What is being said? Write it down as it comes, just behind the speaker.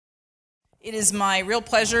It is my real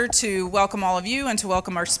pleasure to welcome all of you and to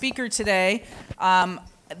welcome our speaker today.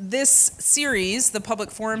 This series, the Public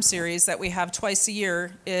Forum series that we have twice a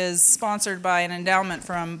year, is sponsored by an endowment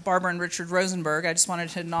from Barbara and Richard Rosenberg. I just wanted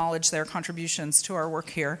to acknowledge their contributions to our work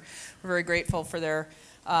here. We're very grateful for their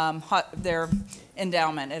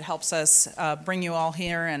endowment. It helps us bring you all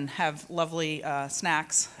here and have lovely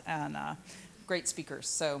snacks and great speakers.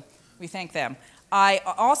 So we thank them. I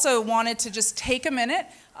also wanted to just take a minute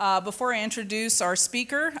before I introduce our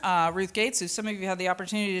speaker, Ruth Gates, who some of you had the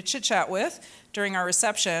opportunity to chit-chat with during our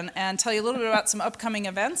reception, and tell you a little bit about some upcoming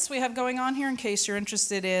events we have going on here in case you're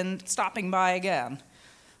interested in stopping by again.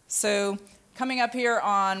 So coming up here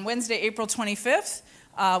on Wednesday, April 25th,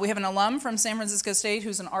 we have an alum from San Francisco State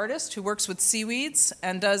who's an artist who works with seaweeds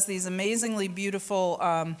and does these amazingly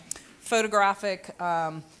beautiful photographic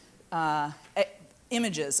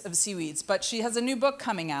images of seaweeds, but she has a new book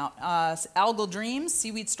coming out, Algal Dreams,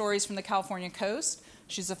 Seaweed Stories from the California Coast.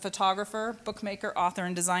 She's a photographer, bookmaker, author,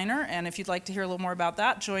 and designer, and if you'd like to hear a little more about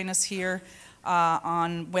that, join us here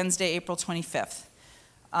on Wednesday, April 25th.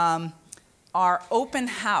 Our open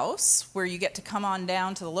house, where you get to come on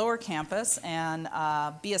down to the lower campus and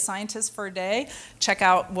be a scientist for a day, check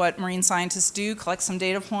out what marine scientists do, collect some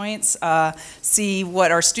data points, see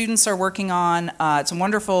what our students are working on. It's a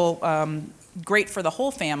wonderful great for the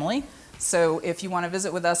whole family. So if you want to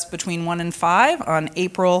visit with us between 1 and 5 on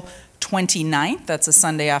April 29th, that's a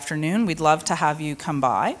Sunday afternoon, we'd love to have you come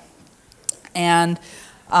by. And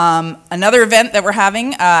another event that we're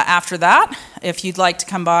having after that, if you'd like to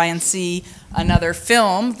come by and see another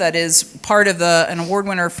film that is part of an award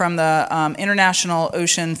winner from the International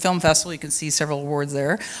Ocean Film Festival, you can see several awards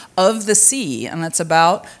there, Of the Sea, and it's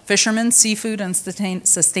about fishermen, seafood, and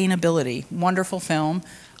sustainability. Wonderful film.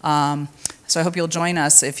 So I hope you'll join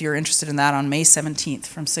us if you're interested in that on May 17th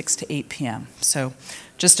from 6 to 8 p.m. So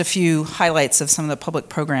just a few highlights of some of the public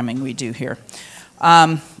programming we do here.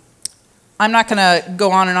 I'm not going to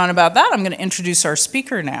go on and on about that. I'm going to introduce our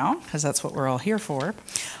speaker now, because that's what we're all here for.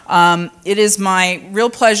 It is my real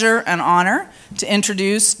pleasure and honor to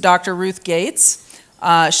introduce Dr. Ruth Gates.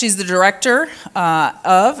 She's the director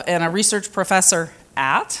of and a research professor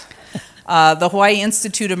at the Hawaii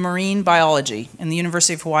Institute of Marine Biology in the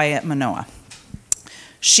University of Hawaii at Manoa.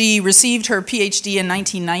 She received her PhD in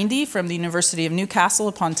 1990 from the University of Newcastle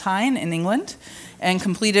upon Tyne in England and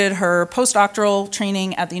completed her postdoctoral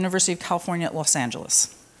training at the University of California at Los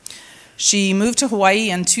Angeles. She moved to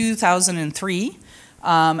Hawaii in 2003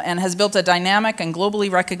 and has built a dynamic and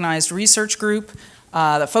globally recognized research group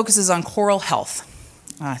that focuses on coral health.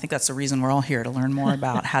 I think that's the reason we're all here, to learn more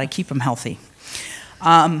about how to keep them healthy.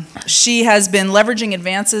 She has been leveraging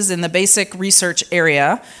advances in the basic research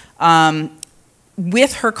area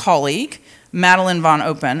with her colleague, Madeline Von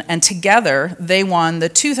Oppen, and together they won the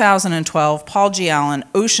 2012 Paul G. Allen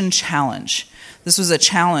Ocean Challenge. This was a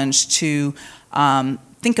challenge to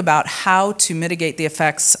think about how to mitigate the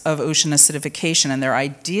effects of ocean acidification, and their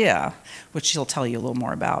idea, which she'll tell you a little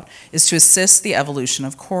more about, is to assist the evolution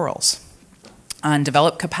of corals and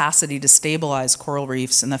develop capacity to stabilize coral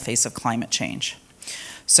reefs in the face of climate change.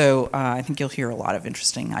 So I think you'll hear a lot of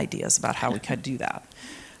interesting ideas about how we could do that.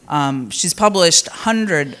 She's published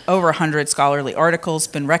over 100 scholarly articles,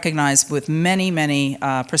 been recognized with many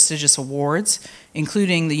prestigious awards,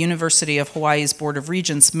 including the University of Hawaii's Board of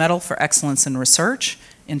Regents Medal for Excellence in Research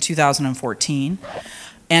in 2014.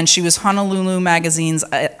 And she was Honolulu Magazine's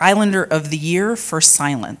Islander of the Year for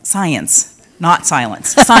Science, not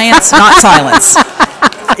silence,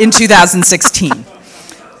 in 2016.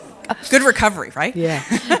 Good recovery, right? Yeah.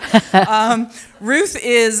 Ruth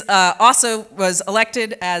is also was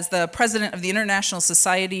elected as the president of the International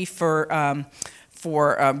Society for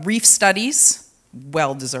Reef Studies.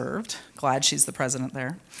 Well deserved. Glad she's the president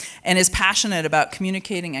there. And is passionate about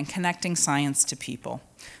communicating and connecting science to people.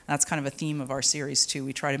 That's kind of a theme of our series too.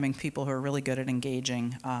 We try to bring people who are really good at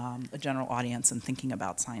engaging a general audience and thinking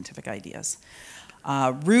about scientific ideas.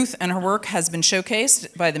 Ruth and her work has been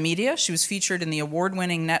showcased by the media. She was featured in the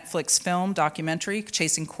award-winning Netflix film documentary,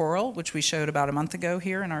 Chasing Coral, which we showed about a month ago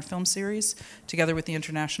here in our film series, together with the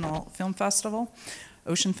International Film Festival,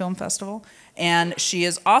 Ocean Film Festival. And she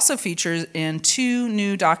is also featured in 2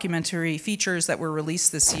 new documentary features that were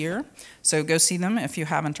released this year. So go see them if you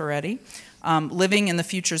haven't already. Living in the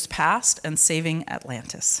Future's Past and Saving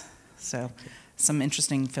Atlantis. So some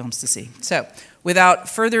interesting films to see. So without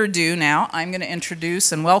further ado now, I'm going to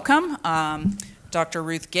introduce and welcome Dr.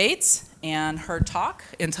 Ruth Gates and her talk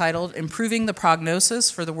entitled Improving the Prognosis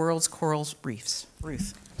for the World's Coral Reefs.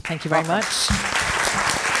 Ruth. Thank you very much.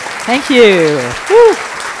 Thank you. Woo.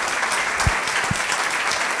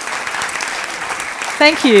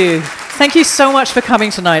 Thank you. Thank you so much for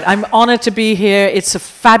coming tonight. I'm honored to be here. It's a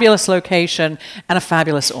fabulous location and a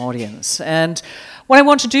fabulous audience. And what I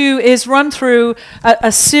want to do is run through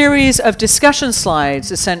a series of discussion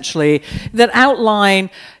slides, essentially, that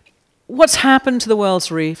outline what's happened to the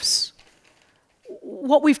world's reefs,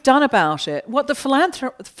 what we've done about it, what the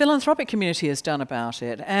philanthropic community has done about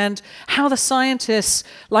it, and how the scientists,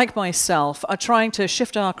 like myself, are trying to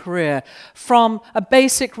shift our career from a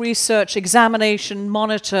basic research, examination,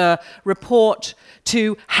 monitor, report,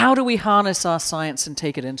 to how do we harness our science and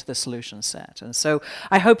take it into the solution set. And so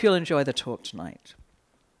I hope you'll enjoy the talk tonight.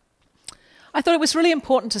 I thought it was really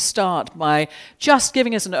important to start by just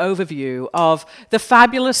giving us an overview of the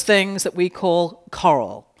fabulous things that we call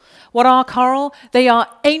coral. What are coral? They are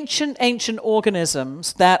ancient, ancient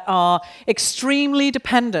organisms that are extremely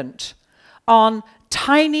dependent on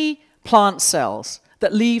tiny plant cells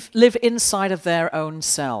that live inside of their own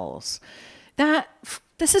cells.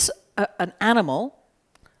 This is an animal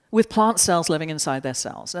with plant cells living inside their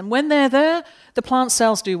cells. And when they're there, the plant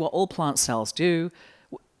cells do what all plant cells do.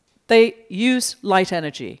 They use light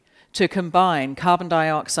energy to combine carbon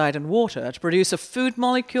dioxide and water to produce a food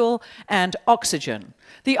molecule and oxygen.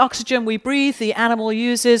 The oxygen we breathe, the animal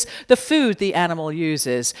uses, the food the animal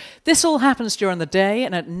uses. This all happens during the day,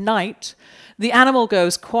 and at night, the animal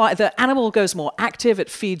goes quiet, the animal goes more active, it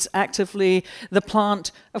feeds actively. The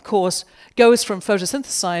plant, of course, goes from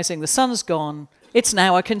photosynthesizing, the sun's gone, it's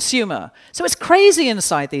now a consumer. So it's crazy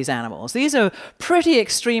inside these animals. These are pretty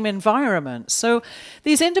extreme environments. So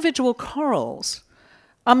these individual corals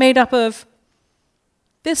are made up of,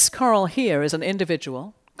 this coral here is an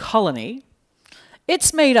individual colony.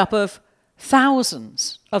 It's made up of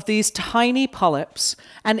thousands of these tiny polyps,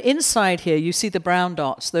 and inside here you see the brown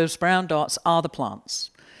dots. Those brown dots are the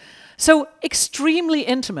plants. So extremely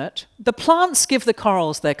intimate. The plants give the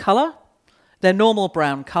corals their color, their normal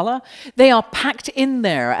brown color. They are packed in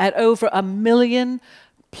there at over 1 million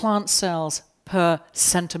plant cells per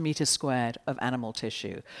centimeter squared of animal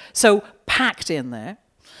tissue. So packed in there.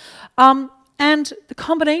 And the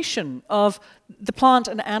combination of the plant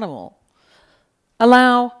and animal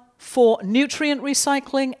allow for nutrient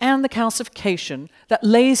recycling and the calcification that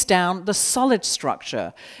lays down the solid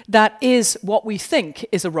structure that is what we think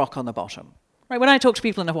is a rock on the bottom. Right? When I talk to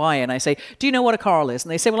people in Hawaii and I say, do you know what a coral is?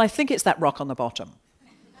 And they say, well, I think it's that rock on the bottom.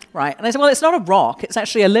 Right? And I say, well, it's not a rock, it's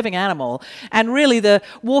actually a living animal, and really the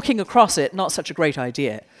walking across it, not such a great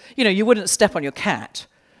idea. You know, you wouldn't step on your cat.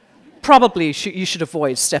 Probably you should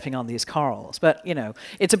avoid stepping on these corals, but you know,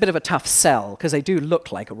 it's a bit of a tough sell because they do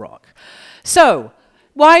look like a rock. So,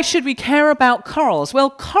 why should we care about corals? Well,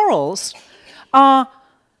 a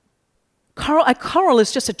coral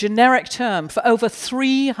is just a generic term for over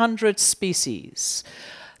 300 species.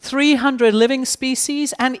 300 living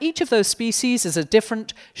species, and each of those species is a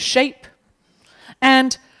different shape,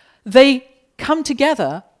 and they come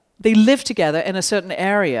together. They live together in a certain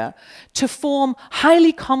area to form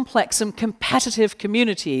highly complex and competitive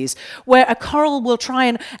communities where a coral will try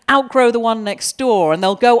and outgrow the one next door, and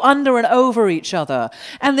they'll go under and over each other.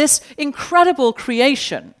 And this incredible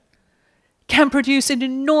creation can produce an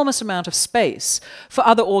enormous amount of space for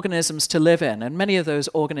other organisms to live in, and many of those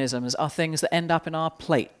organisms are things that end up in our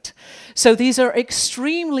plate. So these are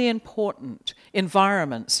extremely important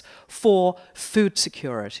environments for food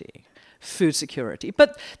security.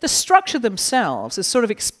 But the structure themselves is sort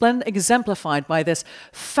of exemplified by this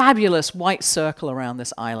fabulous white circle around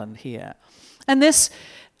this island here. And this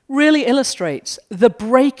really illustrates the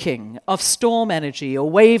breaking of storm energy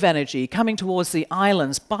or wave energy coming towards the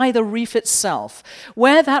islands by the reef itself.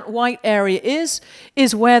 Where that white area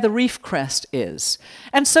is where the reef crest is.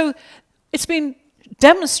 And so it's been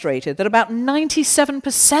demonstrated that about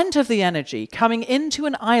 97% of the energy coming into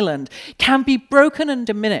an island can be broken and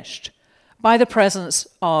diminished by the presence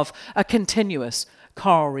of a continuous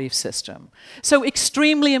coral reef system. So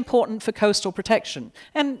extremely important for coastal protection.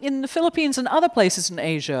 And in the Philippines and other places in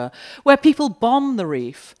Asia, where people bomb the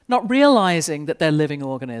reef, not realizing that they're living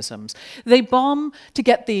organisms, they bomb to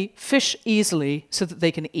get the fish easily so that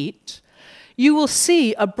they can eat. You will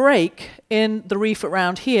see a break in the reef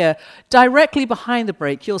around here. Directly behind the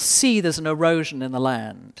break, you'll see there's an erosion in the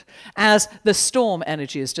land as the storm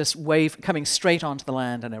energy is just coming straight onto the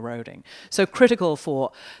land and eroding. So critical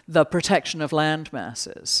for the protection of land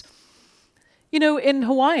masses. You know, in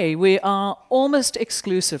Hawaii, we are almost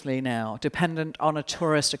exclusively now dependent on a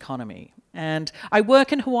tourist economy. And I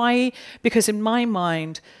work in Hawaii because in my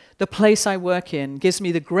mind, the place I work in gives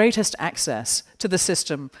me the greatest access to the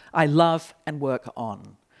system I love and work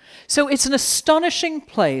on. So it's an astonishing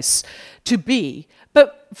place to be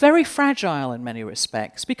but very fragile in many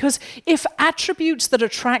respects, because if attributes that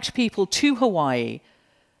attract people to Hawaii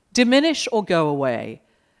diminish or go away,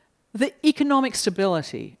 the economic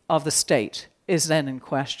stability of the state is then in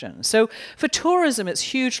question. So for tourism, it's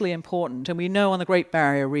hugely important, and we know on the Great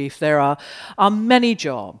Barrier Reef there are many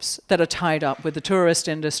jobs that are tied up with the tourist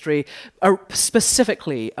industry,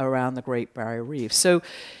 specifically around the Great Barrier Reef. So,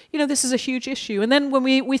 you know, this is a huge issue. And then when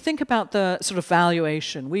we think about the sort of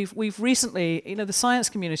valuation, we've recently, you know, the science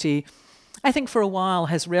community, I think for a while,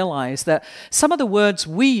 has realized that some of the words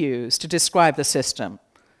we use to describe the system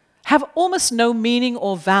have almost no meaning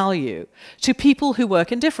or value to people who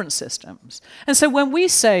work in different systems. And so when we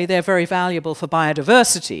say they're very valuable for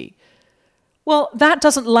biodiversity, well, that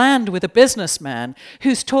doesn't land with a businessman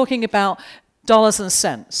who's talking about dollars and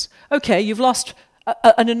cents. Okay, you've lost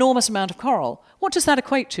an enormous amount of coral. What does that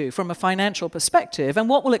equate to from a financial perspective? And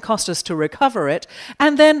what will it cost us to recover it?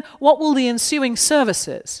 And then what will the ensuing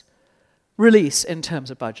services release in terms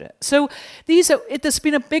of budget? So there's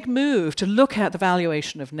been a big move to look at the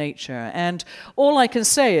valuation of nature, and all I can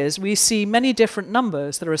say is we see many different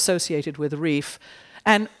numbers that are associated with the reef,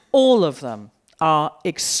 and all of them are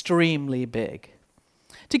extremely big.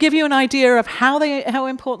 To give you an idea of how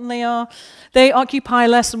important they occupy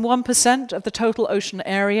less than 1% of the total ocean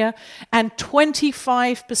area, and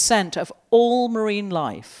 25% of all marine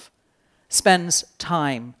life spends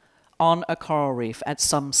time on a coral reef at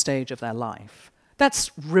some stage of their life. That's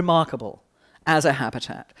remarkable as a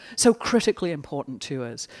habitat, so critically important to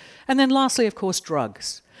us. And then lastly, of course,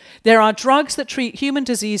 drugs. There are drugs that treat human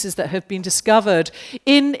diseases that have been discovered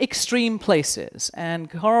in extreme places, and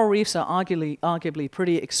coral reefs are arguably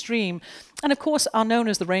pretty extreme, and of course are known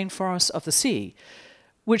as the rainforests of the sea,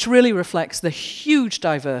 which really reflects the huge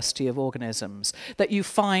diversity of organisms that you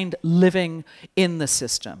find living in the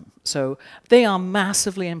system. So they are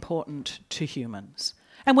massively important to humans.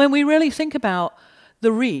 And when we really think about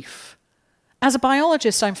the reef, as a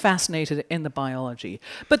biologist, I'm fascinated in the biology.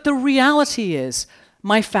 But the reality is,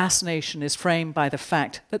 my fascination is framed by the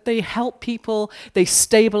fact that they help people, they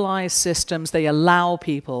stabilize systems, they allow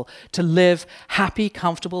people to live happy,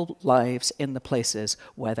 comfortable lives in the places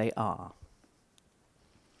where they are.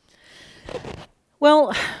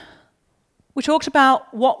 Well, we talked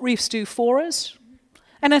about what reefs do for us,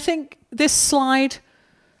 and I think this slide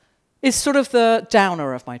is sort of the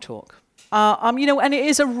downer of my talk. You know, and it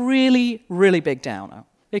is a really, really big downer,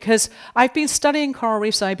 because I've been studying coral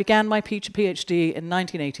reefs. I began my PhD in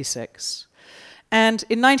 1986, and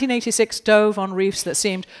in 1986 dove on reefs that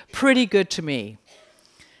seemed pretty good to me.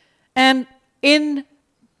 And in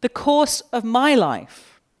the course of my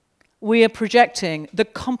life, we are projecting the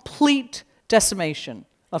complete decimation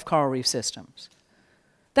of coral reef systems.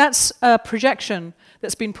 That's a projection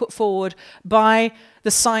that's been put forward by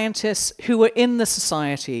the scientists who are in the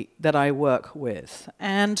society that I work with.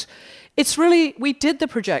 And it's really, we did the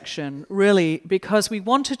projection really because we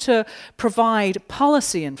wanted to provide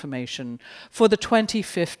policy information for the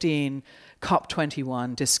 2015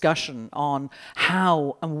 COP21 discussion on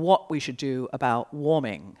how and what we should do about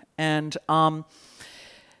warming. And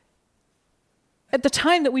at the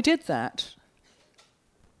time that we did that,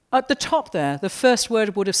 at the top there, the first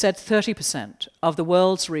word would have said 30% of the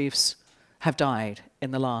world's reefs have died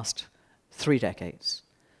in the last 3 decades.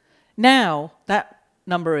 Now, that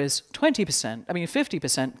number is 20%, I mean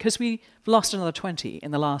 50%, because we've lost another 20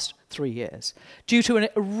 in the last 3 years, due to a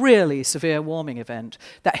really severe warming event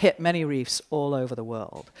that hit many reefs all over the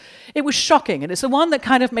world. It was shocking, and it's the one that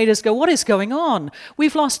kind of made us go, what is going on?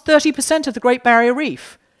 We've lost 30% of the Great Barrier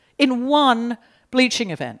Reef in one bleaching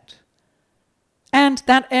event. And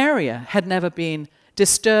that area had never been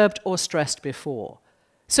disturbed or stressed before.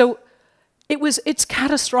 So it's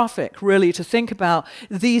catastrophic, really, to think about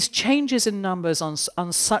these changes in numbers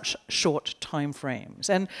on such short time frames.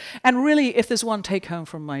 And really, if there's one take-home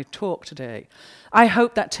from my talk today, I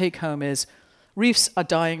hope that take-home is reefs are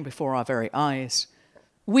dying before our very eyes.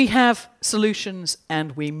 We have solutions,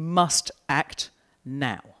 and we must act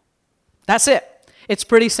now. That's it. It's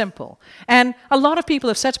pretty simple. And a lot of people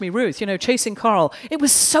have said to me, Ruth, you know, chasing coral, it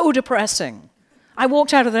was so depressing. I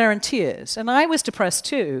walked out of there in tears, and I was depressed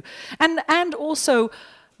too. And also,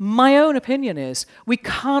 my own opinion is we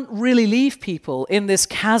can't really leave people in this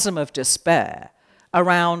chasm of despair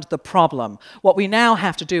around the problem. What we now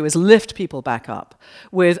have to do is lift people back up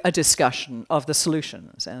with a discussion of the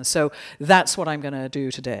solutions. And so that's what I'm going to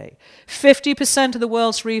do today. 50% of the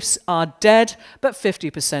world's reefs are dead, but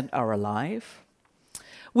 50% are alive.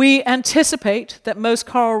 We anticipate that most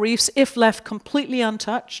coral reefs, if left completely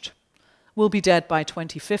untouched, will be dead by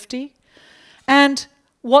 2050. And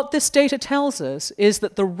what this data tells us is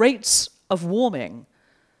that the rates of warming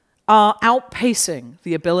are outpacing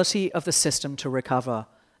the ability of the system to recover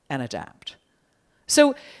and adapt.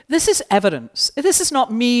 So this is evidence. This is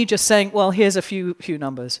not me just saying, well, here's a few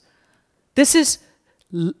numbers. This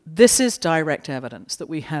is direct evidence that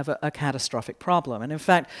we have a catastrophic problem. And in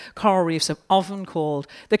fact, coral reefs are often called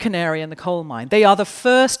the canary in the coal mine. They are the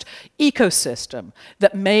first ecosystem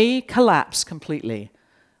that may collapse completely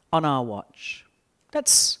on our watch.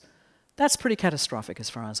 That's pretty catastrophic as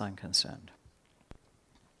far as I'm concerned.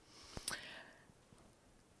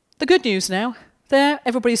 The good news now, there,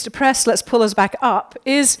 everybody's depressed, let's pull us back up,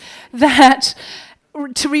 is that,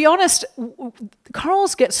 to be honest,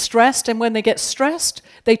 corals get stressed, and when they get stressed,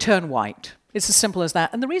 they turn white. It's as simple as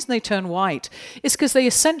that. And the reason they turn white is because they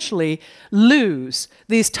essentially lose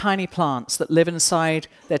these tiny plants that live inside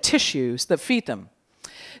their tissues that feed them.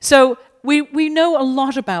 So we know a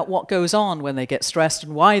lot about what goes on when they get stressed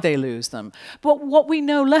and why they lose them. But what we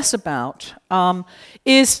know less about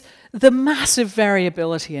is the massive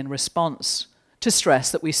variability in response to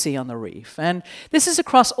stress that we see on the reef. And this is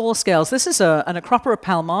across all scales. This is an Acropora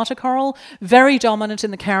palmata coral, very dominant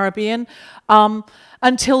in the Caribbean,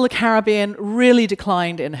 until the Caribbean really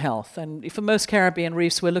declined in health. And for most Caribbean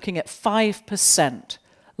reefs, we're looking at 5%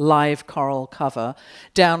 live coral cover,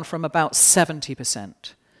 down from about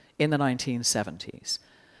 70% in the 1970s.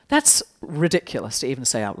 That's ridiculous to even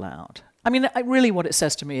say out loud. I mean, really what it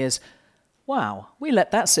says to me is, wow, we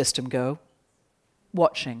let that system go,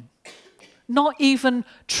 watching. Not even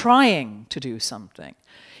trying to do something.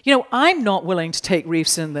 You know, I'm not willing to take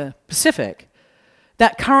reefs in the Pacific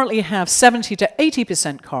that currently have 70 to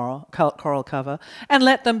 80% coral cover and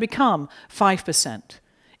let them become 5%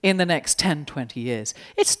 in the next 10, 20 years.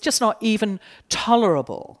 It's just not even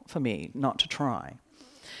tolerable for me not to try.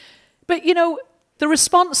 But, you know, the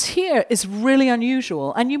response here is really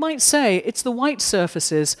unusual, and you might say it's the white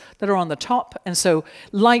surfaces that are on the top, and so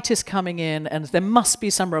light is coming in, and there must be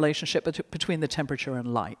some relationship between the temperature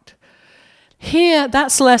and light. Here,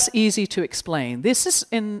 that's less easy to explain. This is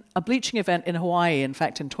in a bleaching event in Hawaii, in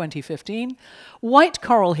fact, in 2015. White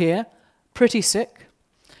coral here, pretty sick.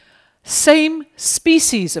 Same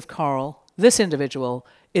species of coral, this individual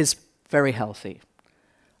is very healthy.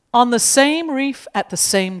 On the same reef at the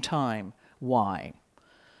same time. Why?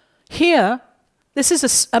 Here, this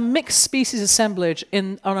is a mixed species assemblage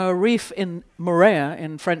on a reef in Moorea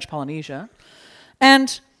in French Polynesia.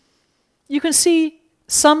 And you can see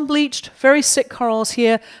some bleached, very sick corals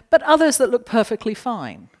here, but others that look perfectly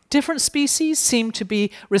fine. Different species seem to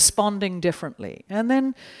be responding differently. And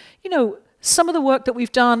then, you know, some of the work that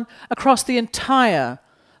we've done across the entire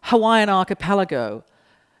Hawaiian archipelago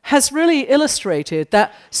has really illustrated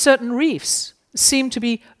that certain reefs seem to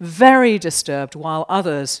be very disturbed while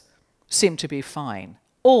others seem to be fine,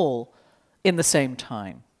 all in the same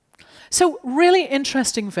time. So really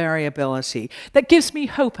interesting variability that gives me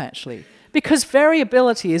hope, actually, because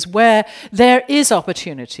variability is where there is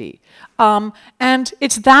opportunity. And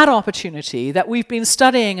it's that opportunity that we've been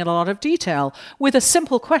studying in a lot of detail with a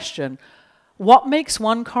simple question: what makes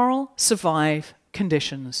one coral survive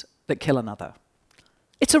conditions that kill another?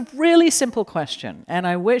 It's a really simple question, and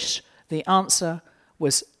I wish the answer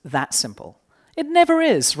was that simple. It never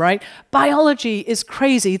is, right? Biology is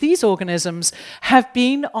crazy. These organisms have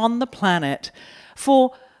been on the planet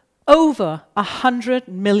for over 100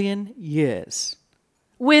 million years.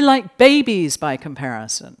 We're like babies by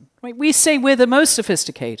comparison. Right? We say we're the most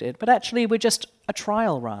sophisticated, but actually we're just a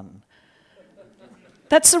trial run.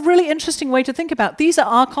 That's a really interesting way to think about it. These are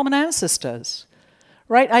our common ancestors.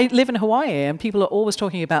 Right? I live in Hawaii, and people are always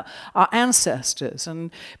talking about our ancestors,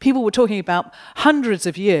 and people were talking about hundreds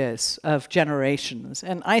of years of generations.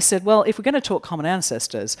 And I said, well, if we're going to talk common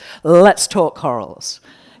ancestors, let's talk corals,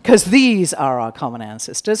 because these are our common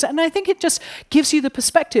ancestors. And I think it just gives you the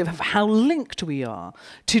perspective of how linked we are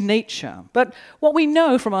to nature. But what we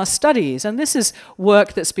know from our studies, and this is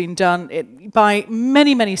work that's been done by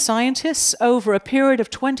many, many scientists over a period of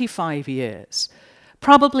 25 years,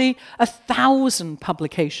 probably 1,000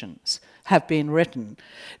 publications have been written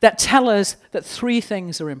that tell us that 3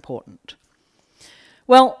 things are important.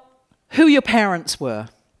 Well, who your parents were,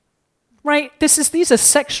 right? These are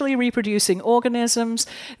sexually reproducing organisms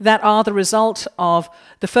that are the result of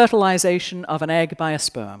the fertilization of an egg by a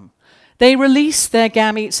sperm. They release their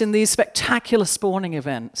gametes in these spectacular spawning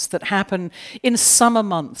events that happen in summer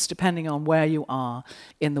months, depending on where you are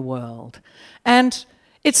in the world. And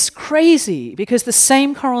it's crazy because the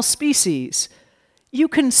same coral species, you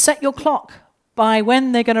can set your clock by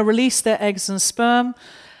when they're going to release their eggs and sperm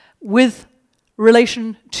with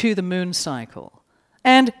relation to the moon cycle.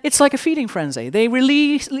 And it's like a feeding frenzy. They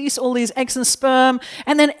release all these eggs and sperm,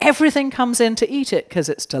 and then everything comes in to eat it because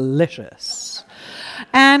it's delicious.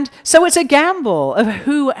 And so it's a gamble of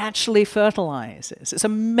who actually fertilizes. It's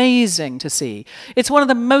amazing to see. It's one of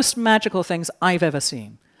the most magical things I've ever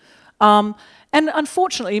seen. And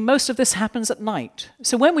unfortunately, most of this happens at night.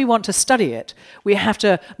 So when we want to study it, we have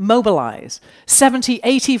to mobilize 70,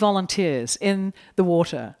 80 volunteers in the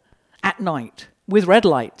water at night with red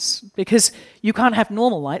lights, because you can't have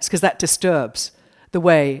normal lights because that disturbs the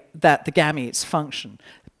way that the gametes function.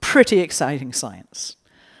 Pretty exciting science.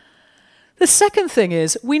 The second thing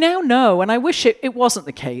is, we now know, and I wish it wasn't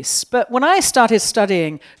the case, but when I started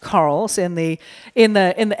studying corals in the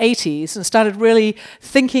 80s and started really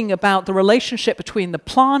thinking about the relationship between the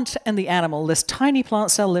plant and the animal, this tiny plant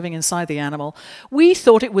cell living inside the animal, we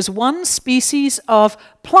thought it was one species of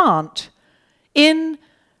plant in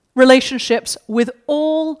relationships with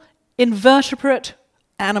all invertebrate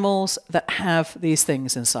animals that have these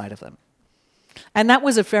things inside of them. And that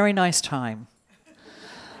was a very nice time.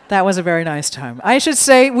 That was a very nice time. I should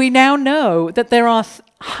say we now know that there are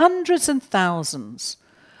hundreds and thousands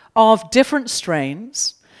of different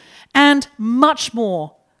strains and much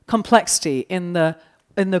more complexity in the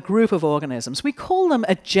group of organisms. We call them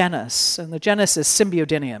a genus, and the genus is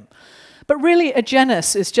Symbiodinium. But really, a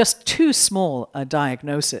genus is just too small a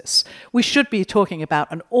diagnosis. We should be talking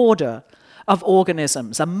about an order of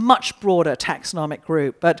organisms, a much broader taxonomic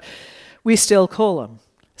group, but we still call them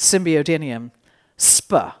Symbiodinium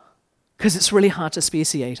sp, because it's really hard to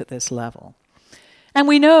speciate at this level. And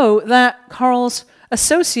we know that corals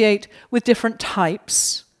associate with different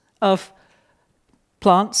types of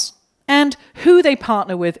plants, and who they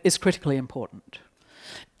partner with is critically important.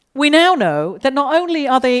 We now know that not only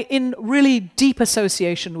are they in really deep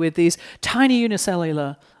association with these tiny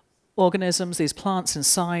unicellular organisms, these plants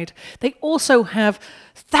inside, they also have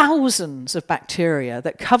thousands of bacteria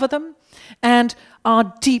that cover them and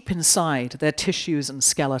are deep inside their tissues and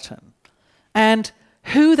skeleton. And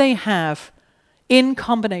who they have in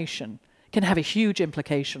combination can have a huge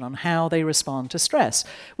implication on how they respond to stress,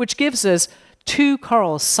 which gives us two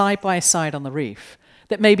corals side by side on the reef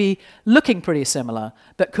that may be looking pretty similar,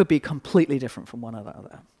 but could be completely different from one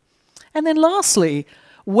another. And then lastly,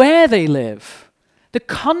 where they live, the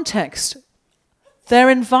context, their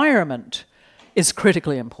environment is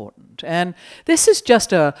critically important. And this is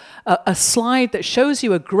just a slide that shows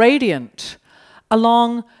you a gradient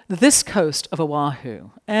along this coast of Oahu.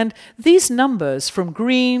 And these numbers from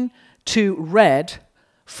green to red,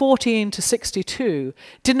 14 to 62,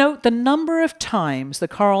 denote the number of times the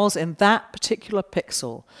corals in that particular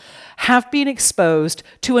pixel have been exposed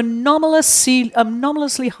to anomalously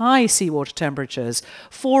high seawater temperatures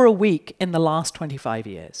for a week in the last 25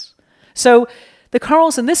 years. So the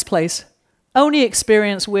corals in this place only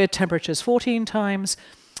experience weird temperatures 14 times,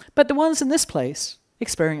 but the ones in this place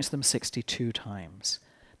experience them 62 times.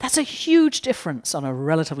 That's a huge difference on a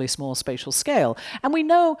relatively small spatial scale. And we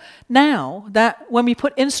know now that when we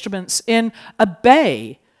put instruments in a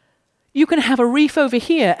bay, you can have a reef over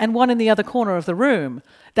here and one in the other corner of the room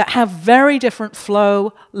that have very different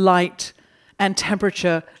flow, light, and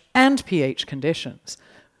temperature and pH conditions.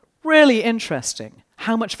 Really interesting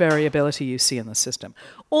how much variability you see in the system.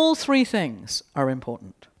 All three things are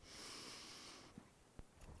important.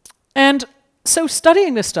 And so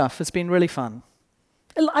studying this stuff has been really fun.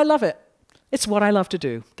 I love it. It's what I love to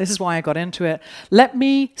do. This is why I got into it. Let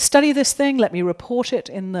me study this thing, let me report it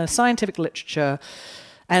in the scientific literature,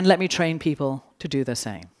 and let me train people to do the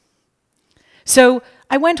same. So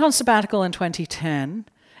I went on sabbatical in 2010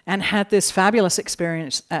 and had this fabulous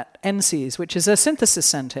experience at NCES, which is a synthesis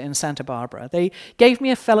center in Santa Barbara. They gave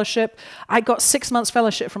me a fellowship. I got 6 months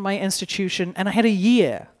fellowship from my institution, and I had a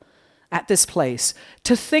year at this place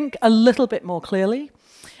to think a little bit more clearly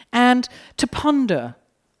and to ponder,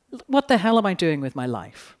 what the hell am I doing with my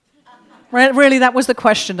life? Right? Really, that was the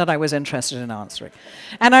question that I was interested in answering.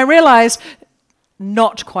 And I realized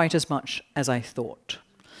not quite as much as I thought.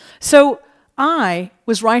 So I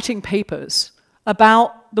was writing papers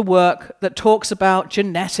about the work that talks about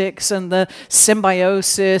genetics and the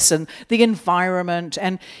symbiosis and the environment,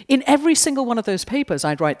 and in every single one of those papers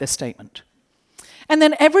I'd write this statement. And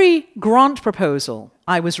then every grant proposal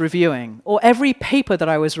I was reviewing, or every paper that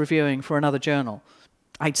I was reviewing for another journal,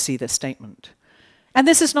 I'd see this statement. And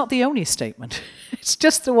this is not the only statement. It's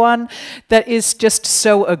just the one that is just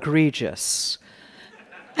so egregious.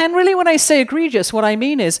 And really, when I say egregious, what I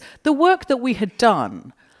mean is the work that we had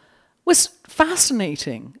done was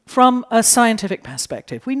fascinating from a scientific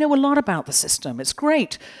perspective. We know a lot about the system. It's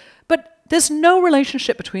great. But there's no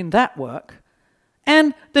relationship between that work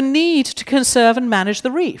and the need to conserve and manage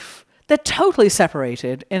the reef. They're totally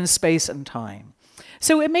separated in space and time.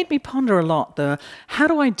 So it made me ponder a lot, how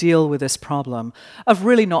do I deal with this problem of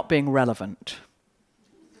really not being relevant?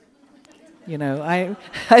 You know,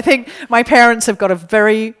 I think my parents have got a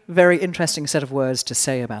very, very interesting set of words to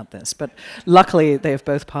say about this, but luckily they have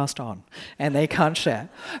both passed on and they can't share.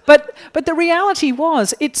 But the reality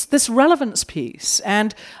was, it's this relevance piece.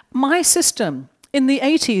 And my system, in the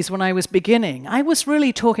 80s when I was beginning, I was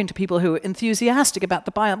really talking to people who were enthusiastic about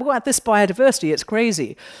this biodiversity, it's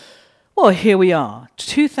crazy. Well, here we are,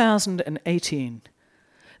 2018.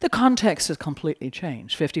 The context has completely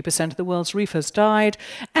changed. 50% of the world's reef has died,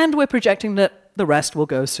 and we're projecting that the rest will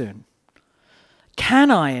go soon. Can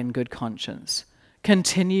I, in good conscience,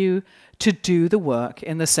 continue to do the work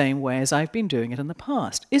in the same way as I've been doing it in the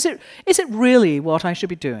past? Is it really what I should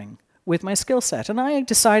be doing with my skill set? And I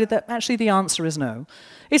decided that actually the answer is no.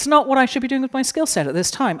 It's not what I should be doing with my skill set at this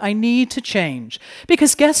time. I need to change.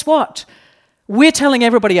 Because guess what? We're telling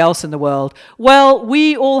everybody else in the world, well,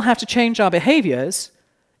 we all have to change our behaviors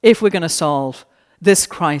if we're going to solve this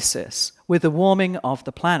crisis with the warming of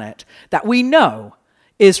the planet that we know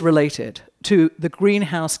is related to the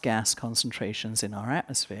greenhouse gas concentrations in our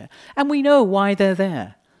atmosphere. And we know why they're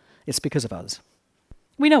there. It's because of us.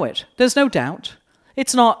 We know it. There's no doubt.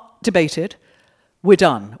 It's not debated. We're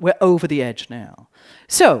done. We're over the edge now.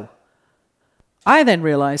 So I then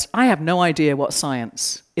realized I have no idea what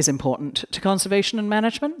science is important to conservation and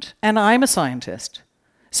management, and I'm a scientist.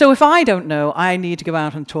 So if I don't know, I need to go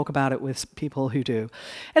out and talk about it with people who do.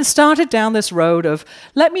 And started down this road of,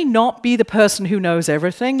 let me not be the person who knows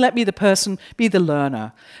everything, let me be the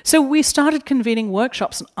learner. So we started convening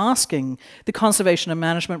workshops and asking the conservation and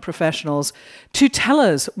management professionals to tell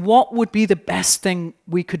us what would be the best thing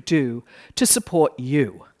we could do to support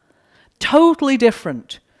you. Totally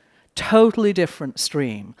different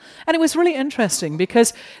stream. And it was really interesting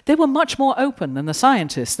because they were much more open than the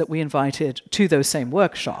scientists that we invited to those same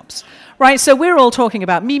workshops, right? So we're all talking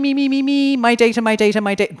about me, my data, my data,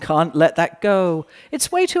 my data. Can't let that go.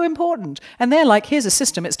 It's way too important. And they're like, here's a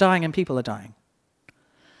system, it's dying and people are dying.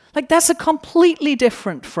 Like, that's a completely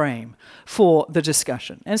different frame for the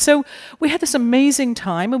discussion. And so we had this amazing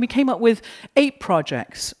time, and we came up with 8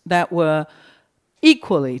 projects that were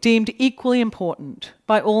deemed equally important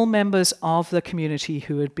by all members of the community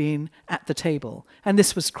who had been at the table. And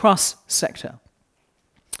this was cross-sector.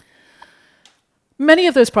 Many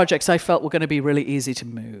of those projects I felt were going to be really easy to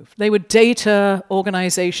move. They were data,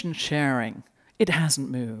 organization sharing. It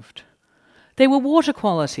hasn't moved. They were water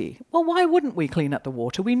quality. Well, why wouldn't we clean up the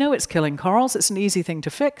water? We know it's killing corals. It's an easy thing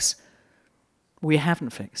to fix. We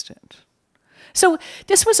haven't fixed it. So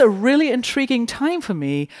this was a really intriguing time for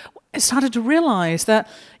me. I started to realize that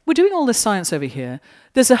we're doing all this science over here.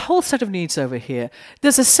 There's a whole set of needs over here.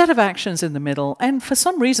 There's a set of actions in the middle, and for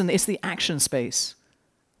some reason, it's the action space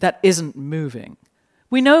that isn't moving.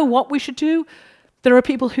 We know what we should do. There are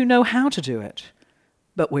people who know how to do it,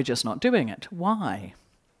 but we're just not doing it. Why?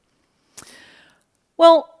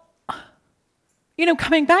 Well, you know,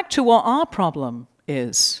 coming back to what our problem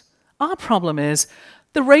is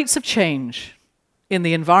the rates of change in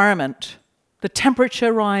the environment, the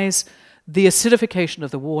temperature rise, the acidification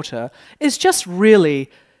of the water is just really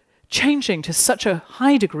changing to such a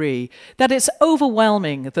high degree that it's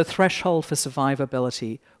overwhelming the threshold for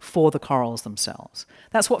survivability for the corals themselves.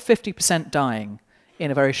 That's what 50% dying in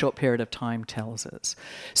a very short period of time tells us.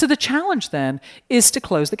 So the challenge then is to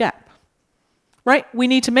close the gap. Right? We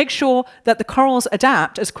need to make sure that the corals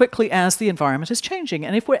adapt as quickly as the environment is changing.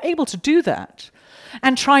 And if we're able to do that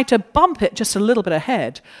and try to bump it just a little bit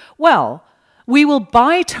ahead, well, we will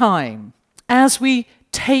buy time as we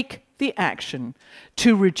take the action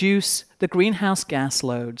to reduce the greenhouse gas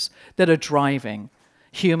loads that are driving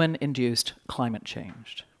human-induced climate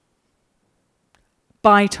change.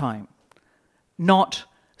 Buy time, not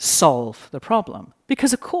solve the problem.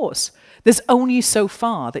 Because, of course, there's only so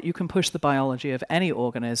far that you can push the biology of any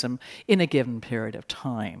organism in a given period of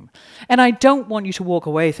time. And I don't want you to walk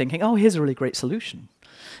away thinking, oh, here's a really great solution.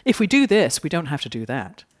 If we do this, we don't have to do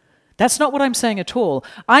that. That's not what I'm saying at all.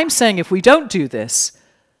 I'm saying if we don't do this,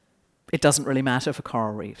 it doesn't really matter for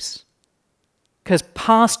coral reefs. Because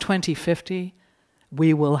past 2050,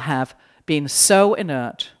 we will have been so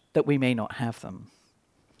inert that we may not have them.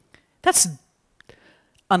 That's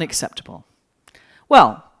unacceptable.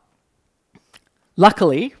 Well,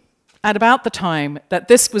 luckily, at about the time that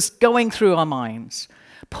this was going through our minds,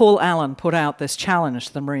 Paul Allen put out this challenge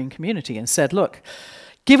to the marine community and said, look,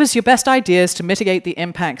 give us your best ideas to mitigate the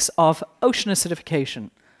impacts of ocean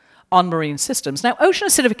acidification on marine systems. Now, ocean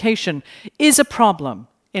acidification is a problem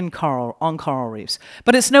on coral reefs,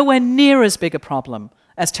 but it's nowhere near as big a problem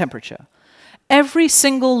as temperature. Every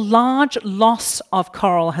single large loss of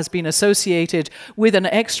coral has been associated with an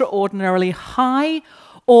extraordinarily high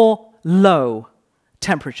or low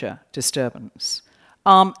temperature disturbance.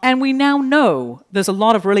 And we now know there's a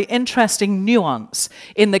lot of really interesting nuance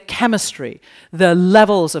in the chemistry, the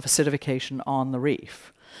levels of acidification on the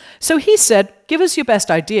reef. So he said, give us your best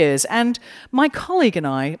ideas. And my colleague and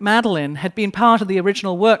I, Madeline, had been part of the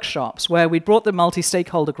original workshops where we brought the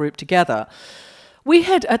multi-stakeholder group together. We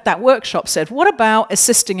had, at that workshop, said, what about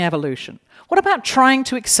assisting evolution? What about trying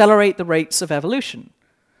to accelerate the rates of evolution?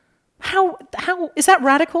 How is that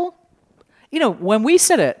radical? You know, when we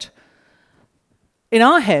said it, in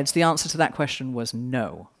our heads, the answer to that question was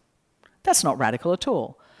no. That's not radical at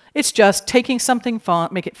all. It's just taking something,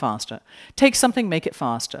 make it faster. Take something, make it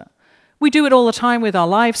faster. We do it all the time with our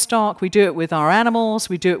livestock. We do it with our animals.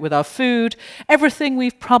 We do it with our food. Everything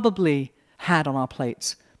we've probably had on our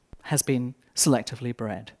plates has been selectively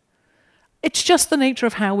bred. It's just the nature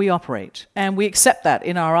of how we operate, and we accept that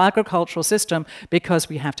in our agricultural system because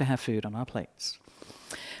we have to have food on our plates.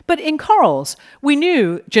 But in corals, we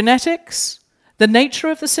knew genetics, the nature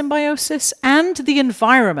of the symbiosis, and the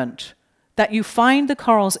environment that you find the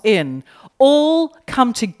corals in all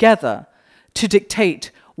come together to dictate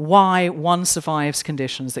why one survives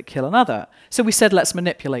conditions that kill another. So we said, let's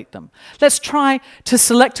manipulate them. Let's try to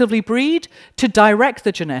selectively breed, to direct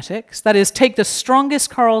the genetics, that is, take the strongest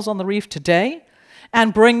corals on the reef today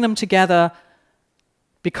and bring them together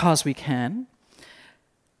because we can.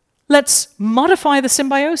 Let's modify the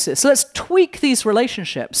symbiosis. Let's tweak these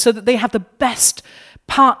relationships so that they have the best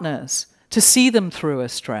partners to see them through a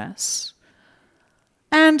stress.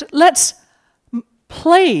 And let's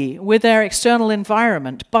play with their external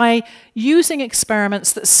environment by using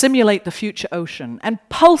experiments that simulate the future ocean and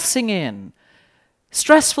pulsing in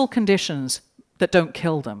stressful conditions that don't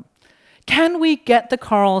kill them. Can we get the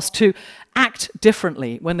corals to act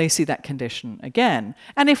differently when they see that condition again?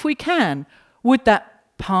 And if we can, would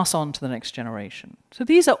that pass on to the next generation? So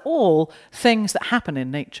these are all things that happen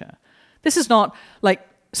in nature. This is not like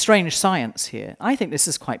strange science here. I think this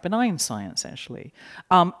is quite benign science, actually.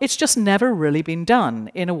 It's just never really been done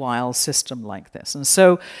in a wild system like this. And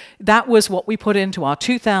so that was what we put into our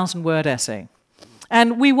 2,000-word essay.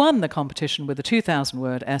 And we won the competition with a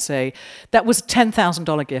 2,000-word essay that was a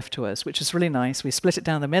 $10,000 gift to us, which is really nice. We split it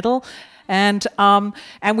down the middle, and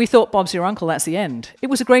we thought, Bob's your uncle, that's the end. It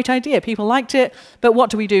was a great idea. People liked it, but what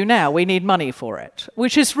do we do now? We need money for it,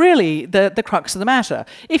 which is really the crux of the matter.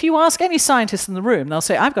 If you ask any scientist in the room, they'll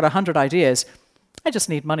say, I've got 100 ideas. I just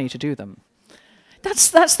need money to do them.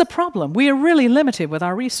 That's the problem. We are really limited with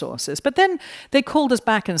our resources. But then they called us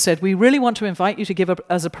back and said, we really want to invite you to give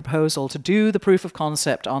us a proposal to do the proof of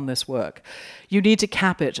concept on this work. You need to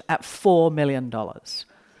cap it at $4 million.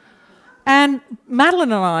 And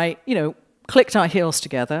Madeline and I, clicked our heels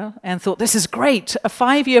together and thought, this is great. A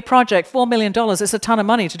 5-year project, $4 million, it's a ton of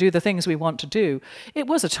money to do the things we want to do. It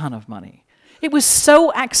was a ton of money. It was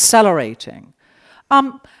so accelerating.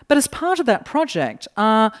 But as part of that project,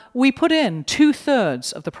 we put in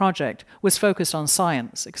 2/3 of the project was focused on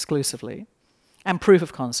science exclusively and proof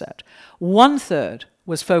of concept. 1/3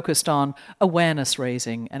 was focused on awareness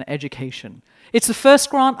raising and education. It's the first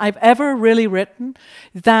grant I've ever really written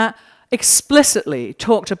that explicitly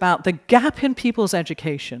talked about the gap in people's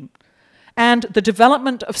education and the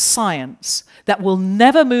development of science that will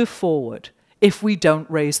never move forward if we don't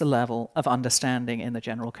raise the level of understanding in the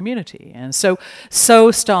general community. And so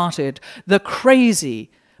started the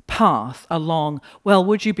crazy path along, well,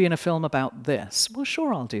 would you be in a film about this? Well,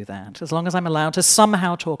 sure, I'll do that, as long as I'm allowed to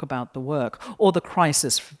somehow talk about the work or the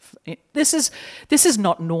crisis. This is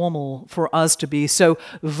not normal for us to be so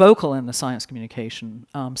vocal in the science communication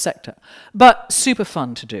sector, but super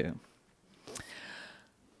fun to do.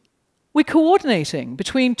 We're coordinating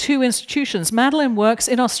between 2 institutions. Madeline works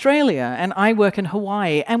in Australia and I work in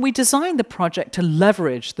Hawaii, and we designed the project to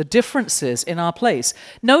leverage the differences in our place.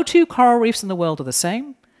 No 2 coral reefs in the world are the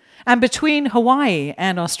same. And between Hawaii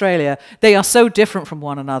and Australia, they are so different from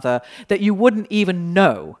one another that you wouldn't even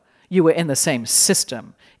know you were in the same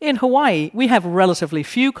system. In Hawaii, we have relatively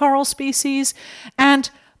few coral species and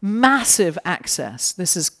massive access.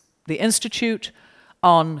 This is the Institute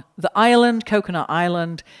on the island, Coconut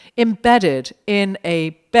Island, embedded in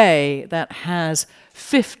a bay that has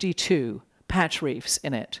 52 patch reefs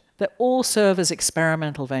in it that all serve as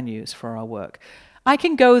experimental venues for our work. I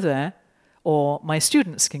can go there, or my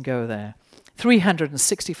students can go there,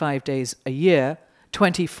 365 days a year,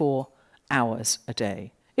 24 hours a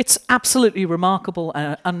day. It's absolutely remarkable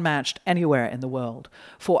and unmatched anywhere in the world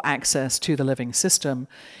for access to the living system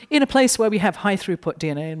in a place where we have high throughput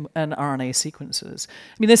DNA and RNA sequences.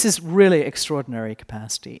 I mean, this is really extraordinary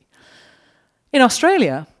capacity. In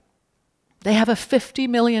Australia, they have a $50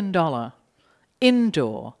 million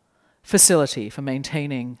indoor facility for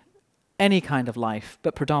maintaining any kind of life,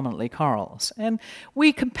 but predominantly corals. And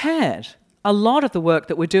we compared a lot of the work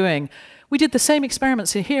that we're doing. We did the same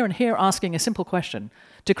experiments here and here, asking a simple question.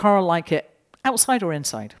 Do coral like it outside or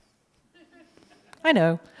inside? I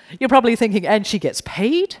know. You're probably thinking, and she gets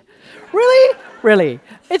paid? Really? Really.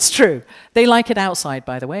 It's true. They like it outside,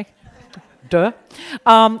 by the way. Duh.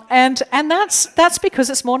 And that's because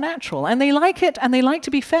it's more natural. And they like it, and they like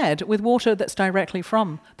to be fed with water that's directly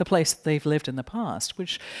from the place that they've lived in the past,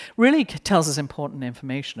 which really tells us important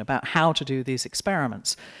information about how to do these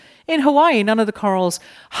experiments. In Hawaii, none of the corals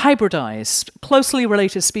hybridize. Closely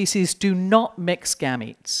related species do not mix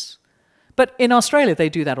gametes. But in Australia, they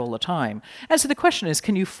do that all the time. And so the question is,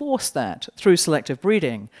 can you force that through selective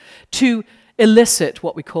breeding to elicit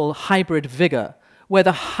what we call hybrid vigor, where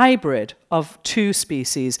the hybrid of two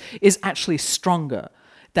species is actually stronger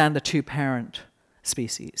than the two parent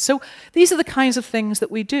species? So these are the kinds of things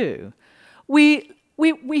that we do. We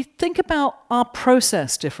think about our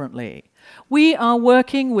process differently. We are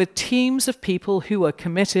working with teams of people who are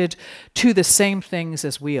committed to the same things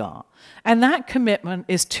as we are. And that commitment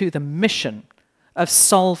is to the mission of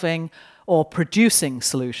solving or producing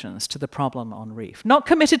solutions to the problem on reef. Not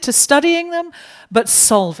committed to studying them, but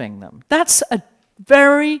solving them. That's a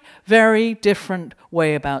very, very different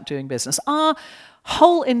way about doing business. Our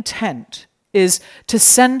whole intent is to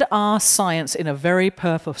send our science in a very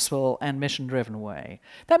purposeful and mission-driven way.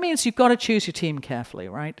 That means you've got to choose your team carefully,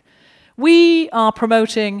 right? We are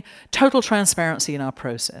promoting total transparency in our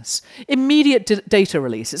process, immediate data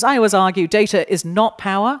releases. I always argue data is not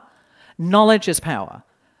power, knowledge is power.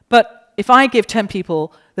 But if I give 10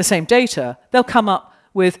 people the same data, they'll come up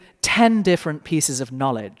with 10 different pieces of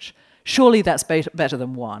knowledge. Surely that's better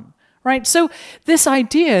than one, right? So this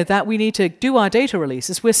idea that we need to do our data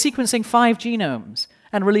releases, we're sequencing 5 genomes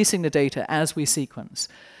and releasing the data as we sequence.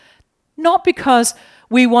 Not because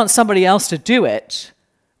we want somebody else to do it,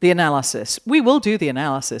 the analysis. We will do the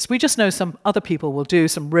analysis. We just know some other people will do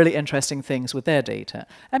some really interesting things with their data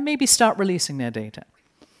and maybe start releasing their data.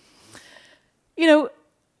 You know,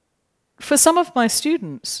 for some of my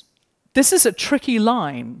students, this is a tricky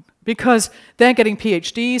line because they're getting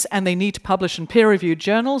PhDs and they need to publish in peer-reviewed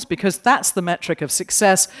journals because that's the metric of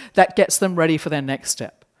success that gets them ready for their next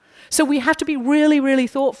step. So we have to be really, really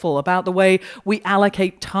thoughtful about the way we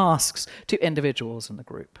allocate tasks to individuals in the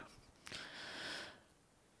group.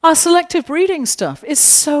 Our selective breeding stuff is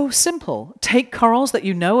so simple. Take corals that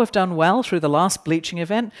you know have done well through the last bleaching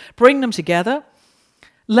event, bring them together,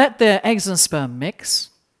 let their eggs and sperm mix,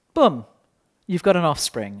 boom, you've got an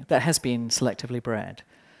offspring that has been selectively bred.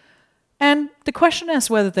 And the question is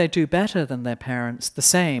whether they do better than their parents, the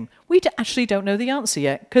same. We actually don't know the answer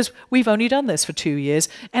yet, because we've only done this for 2 years,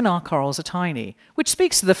 and our corals are tiny, which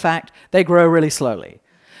speaks to the fact they grow really slowly.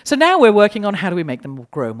 So now we're working on how do we make them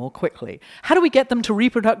grow more quickly? How do we get them to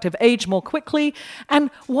reproductive age more quickly? And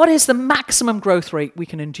what is the maximum growth rate we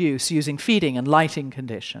can induce using feeding and lighting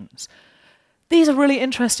conditions? These are really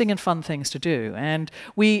interesting and fun things to do, and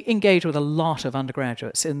we engage with a lot of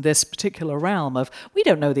undergraduates in this particular realm of, we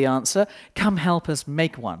don't know the answer, come help us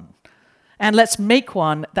make one. And let's make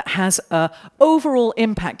one that has an overall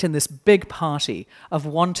impact in this big party of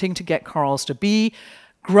wanting to get corals to be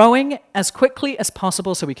growing as quickly as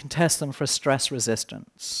possible so we can test them for stress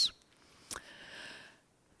resistance.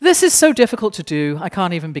 This is so difficult to do, I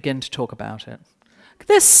can't even begin to talk about it.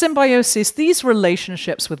 This symbiosis, these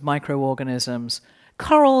relationships with microorganisms,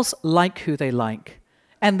 corals like who they like,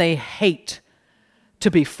 and they hate to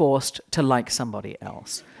be forced to like somebody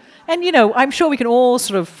else. And you know, I'm sure we can all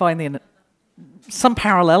sort of find some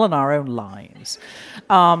parallel in our own lives.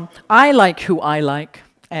 I like who I like,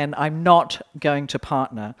 and I'm not going to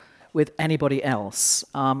partner with anybody else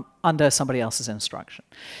under somebody else's instruction.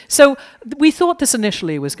 So we thought this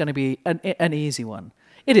initially was going to be an easy one.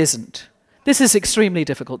 It isn't. This is extremely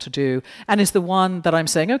difficult to do, and is the one that I'm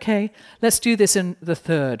saying, okay, let's do this in the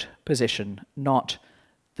third position, not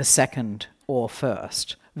the second or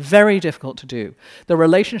first. Very difficult to do. The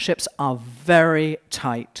relationships are very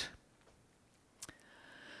tight.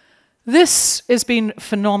 This has been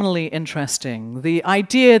phenomenally interesting. The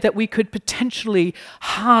idea that we could potentially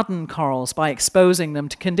harden corals by exposing them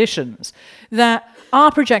to conditions that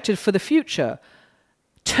are projected for the future,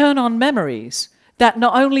 turn on memories that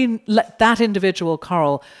not only let that individual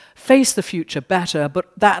coral face the future better,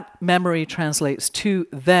 but that memory translates to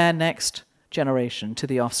their next generation, to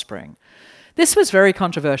the offspring. This was very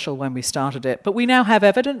controversial when we started it, but we now have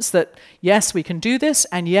evidence that, yes, we can do this,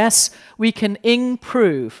 and yes, we can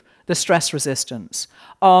improve the stress resistance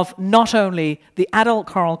of not only the adult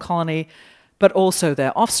coral colony, but also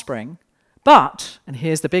their offspring. But, and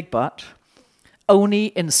here's the big but, only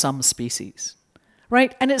in some species,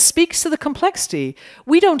 right? And it speaks to the complexity.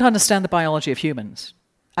 We don't understand the biology of humans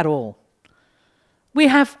at all. We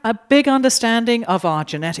have a big understanding of our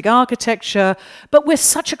genetic architecture, but we're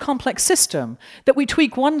such a complex system that we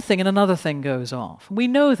tweak one thing and another thing goes off. We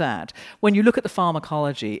know that. When you look at the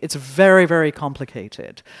pharmacology, it's very, very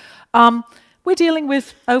complicated. We're dealing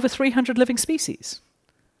with over 300 living species.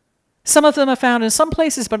 Some of them are found in some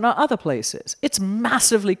places, but not other places. It's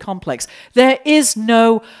massively complex. There is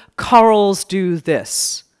no corals do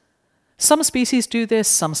this. Some species do this,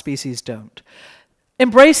 some species don't.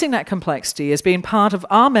 Embracing that complexity has been part of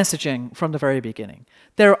our messaging from the very beginning.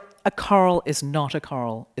 A coral is not a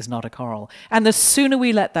coral is not a coral. And the sooner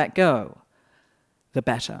we let that go, the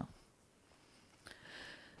better.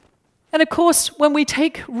 And of course, when we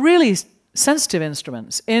take really sensitive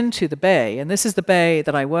instruments into the bay, and this is the bay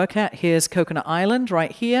that I work at. Here's Coconut Island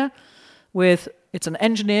right here. It's an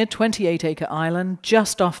engineered 28-acre island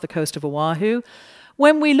just off the coast of Oahu.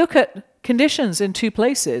 When we look at conditions in two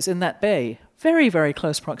places in that bay, very, very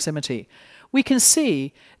close proximity, we can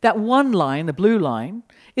see that one line, the blue line,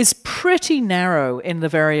 is pretty narrow in the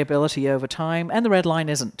variability over time, and the red line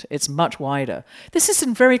isn't. It's much wider. This is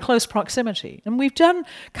in very close proximity. And we've done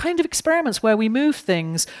kind of experiments where we move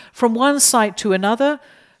things from one site to another,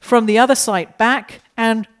 from the other site back,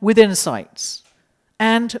 and within sites.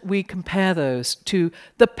 And we compare those to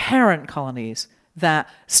the parent colonies that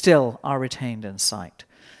still are retained in site.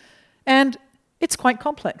 And it's quite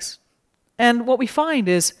complex. And what we find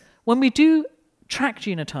is when we do track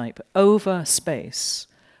genotype over space,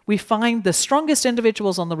 we find the strongest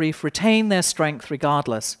individuals on the reef retain their strength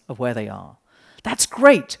regardless of where they are. That's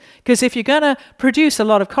great, because if you're going to produce a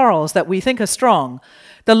lot of corals that we think are strong,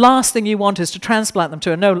 the last thing you want is to transplant them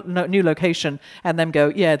to a new location and then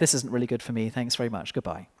go, yeah, this isn't really good for me, thanks very much,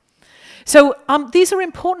 goodbye. So these are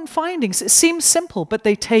important findings. It seems simple, but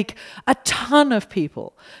they take a ton of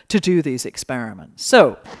people to do these experiments.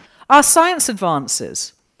 So our science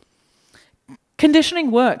advances. Conditioning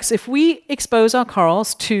works. If we expose our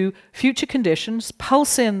corals to future conditions,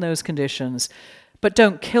 pulse in those conditions, but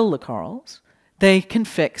don't kill the corals, they can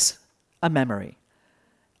fix a memory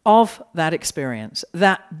of that experience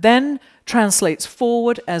that then translates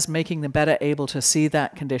forward as making them better able to see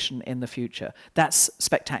that condition in the future. That's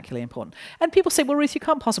spectacularly important. And people say, well, Ruth, you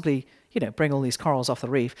can't possibly, bring all these corals off the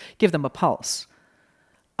reef, give them a pulse.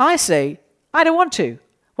 I say, I don't want to.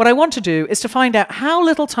 What I want to do is to find out how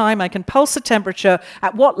little time I can pulse the temperature,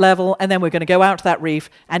 at what level, and then we're going to go out to that reef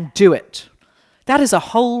and do it. That is a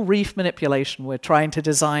whole reef manipulation we're trying to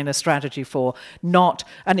design a strategy for, not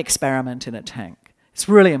an experiment in a tank. It's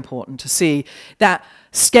really important to see that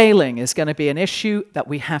scaling is going to be an issue that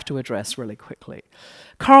we have to address really quickly.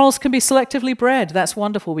 Corals can be selectively bred. That's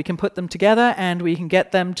wonderful. We can put them together and we can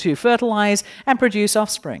get them to fertilize and produce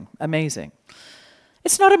offspring. Amazing.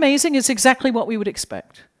 It's not amazing. It's exactly what we would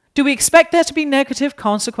expect. Do we expect there to be negative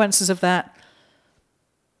consequences of that?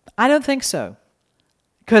 I don't think so,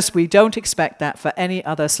 because we don't expect that for any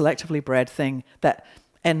other selectively bred thing that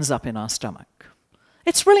ends up in our stomach.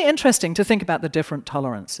 It's really interesting to think about the different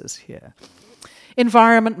tolerances here.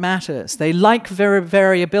 Environment matters. They like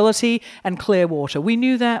variability and clear water. We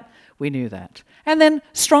knew that. We knew that. And then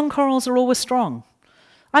strong corals are always strong.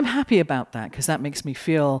 I'm happy about that because that makes me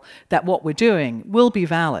feel that what we're doing will be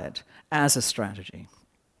valid as a strategy.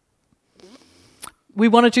 We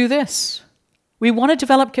want to do this. We want to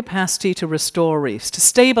develop capacity to restore reefs, to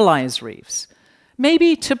stabilize reefs.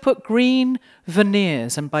 Maybe to put green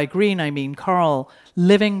veneers, and by green I mean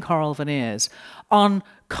living coral veneers, on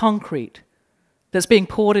concrete that's being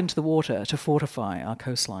poured into the water to fortify our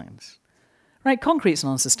coastlines. Right? Concrete's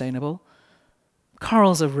non-sustainable.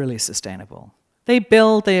 Corals are really sustainable. They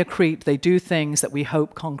build, they accrete, they do things that we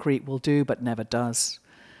hope concrete will do but never does.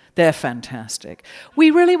 They're fantastic.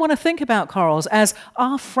 We really want to think about corals as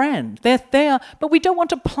our friend. They're there, but we don't want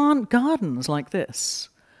to plant gardens like this.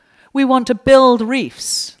 We want to build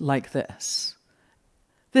reefs like this.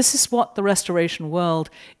 This is what the restoration world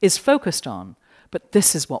is focused on, but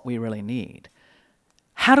this is what we really need.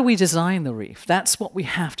 How do we design the reef? That's what we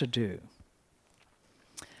have to do.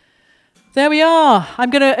 There we are. I'm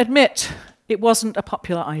going to admit it wasn't a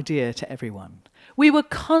popular idea to everyone. We were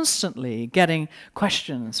constantly getting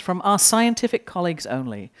questions from our scientific colleagues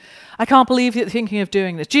only. I can't believe you're thinking of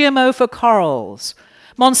doing this. GMO for corals,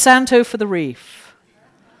 Monsanto for the reef.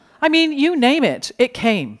 I mean, you name it, it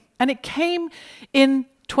came. And it came in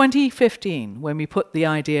 2015 when we put the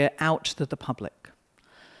idea out to the public.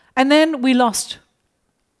 And then we lost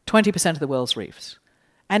 20% of the world's reefs.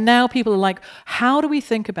 And now people are like, how do we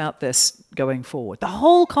think about this going forward? The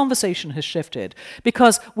whole conversation has shifted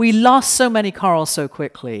because we lost so many corals so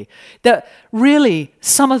quickly that really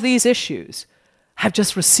some of these issues have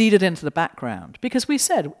just receded into the background because we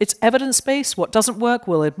said it's evidence-based, what doesn't work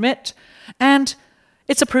we'll admit, and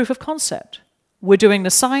it's a proof of concept. We're doing the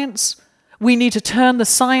science. We need to turn the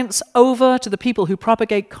science over to the people who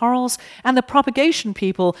propagate corals, and the propagation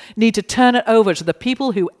people need to turn it over to the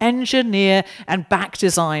people who engineer and back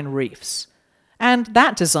design reefs. And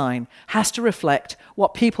that design has to reflect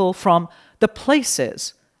what people from the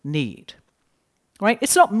places need. Right?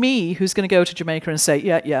 It's not me who's going to go to Jamaica and say,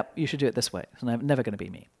 yeah, you should do it this way. It's never going to be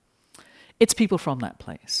me. It's people from that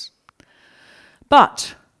place.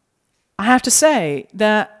 But I have to say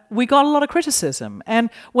that we got a lot of criticism. And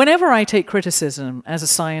whenever I take criticism as a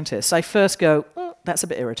scientist, I first go, oh, that's a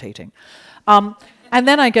bit irritating. And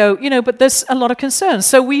then I go, but there's a lot of concerns.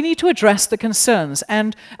 So we need to address the concerns.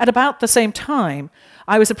 And at about the same time,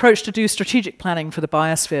 I was approached to do strategic planning for the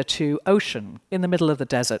Biosphere 2 ocean in the middle of the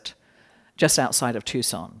desert, just outside of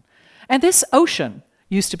Tucson. And this ocean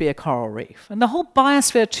used to be a coral reef. And the whole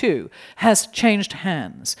Biosphere 2 has changed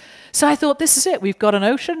hands. So I thought, this is it. We've got an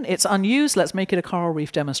ocean. It's unused. Let's make it a coral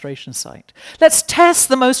reef demonstration site. Let's test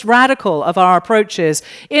the most radical of our approaches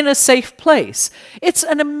in a safe place. It's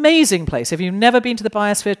an amazing place. If you've never been to the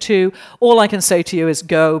Biosphere 2, all I can say to you is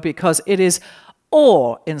go, because it is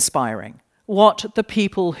awe-inspiring what the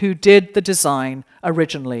people who did the design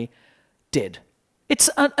originally did. It's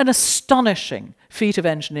an astonishing feat of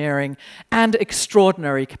engineering and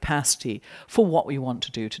extraordinary capacity for what we want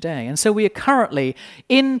to do today. And so we are currently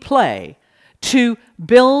in play to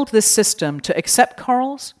build this system to accept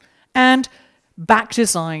corals and back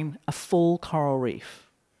design a full coral reef.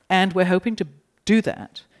 And we're hoping to do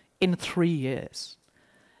that in 3 years.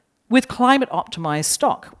 With climate-optimized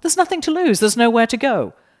stock, there's nothing to lose. There's nowhere to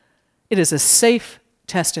go. It is a safe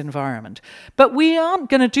test environment. But we aren't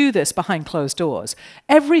going to do this behind closed doors.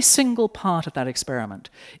 Every single part of that experiment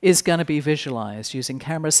is going to be visualized using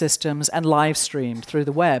camera systems and live streamed through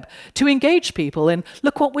the web to engage people in,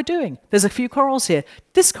 look what we're doing. There's a few corals here.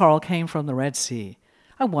 This coral came from the Red Sea.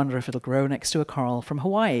 I wonder if it'll grow next to a coral from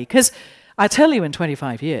Hawaii. Because I tell you, in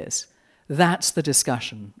 25 years, that's the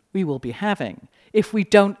discussion we will be having if we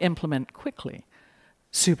don't implement quickly.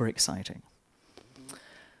 Super exciting.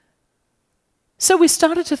 So we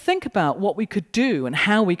started to think about what we could do and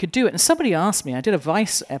how we could do it. And somebody asked me, I did a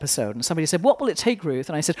Vice episode, and somebody said, what will it take, Ruth?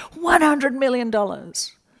 And I said, $100 million.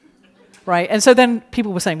 Right? And so then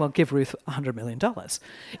people were saying, well, give Ruth $100 million.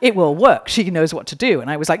 It will work. She knows what to do.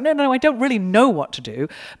 And I was like, no, I don't really know what to do.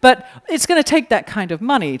 But it's going to take that kind of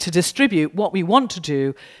money to distribute what we want to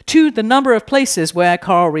do to the number of places where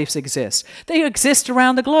coral reefs exist. They exist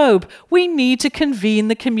around the globe. We need to convene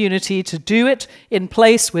the community to do it in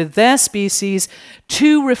place with their species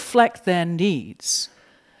to reflect their needs.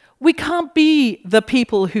 We can't be the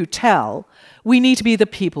people who tell. We need to be the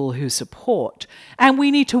people who support. And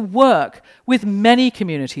we need to work with many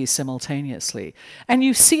communities simultaneously. And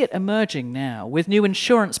you see it emerging now with new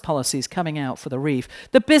insurance policies coming out for the reef.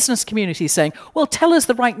 The business community saying, well, tell us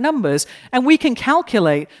the right numbers and we can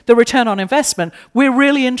calculate the return on investment. We're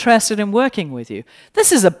really interested in working with you.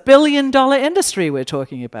 This is $1 billion industry we're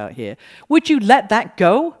talking about here. Would you let that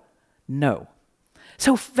go? No.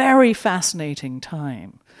 So very fascinating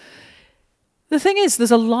time. The thing is,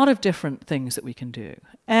 there's a lot of different things that we can do.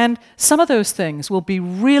 And some of those things will be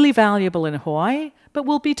really valuable in Hawaii, but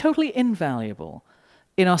will be totally invaluable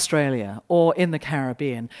in Australia or in the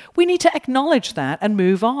Caribbean. We need to acknowledge that and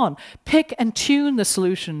move on. Pick and tune the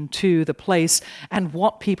solution to the place and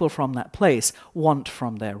what people from that place want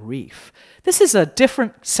from their reef. This is a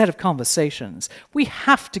different set of conversations. We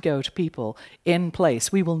have to go to people in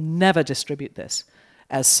place. We will never distribute this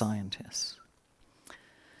as scientists.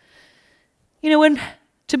 And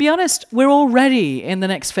to be honest, we're already in the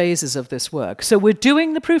next phases of this work. So we're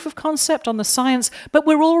doing the proof of concept on the science, but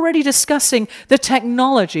we're already discussing the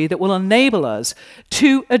technology that will enable us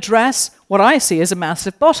to address what I see as a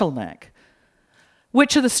massive bottleneck.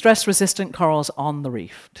 Which are the stress-resistant corals on the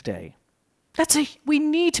reef today? We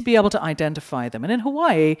need to be able to identify them. And in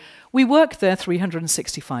Hawaii, we work there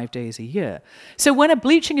 365 days a year. So when a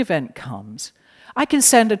bleaching event comes, I can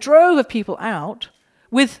send a drove of people out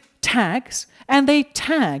with tags, and they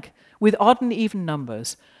tag with odd and even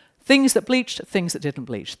numbers, things that bleached, things that didn't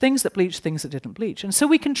bleach, things that bleached, things that didn't bleach. And so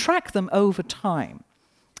we can track them over time,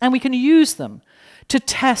 and we can use them to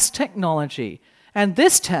test technology. And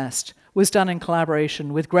this test was done in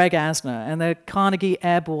collaboration with Greg Asner and the Carnegie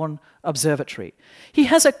Airborne Observatory. He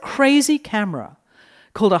has a crazy camera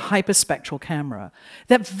called a hyperspectral camera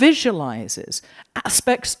that visualizes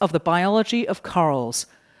aspects of the biology of corals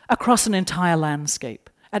across an entire landscape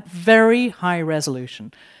at very high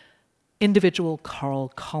resolution, individual coral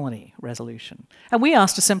colony resolution. And we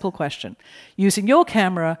asked a simple question. Using your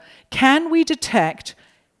camera, can we detect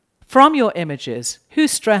from your images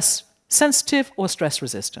who's stress sensitive or stress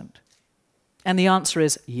resistant? And the answer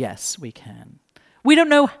is yes, we can. We don't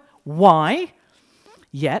know why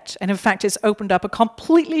yet, and in fact it's opened up a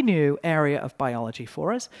completely new area of biology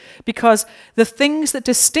for us, because the things that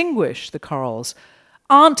distinguish the corals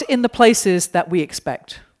aren't in the places that we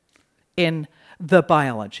expect in the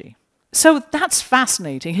biology. So that's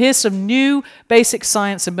fascinating. Here's some new basic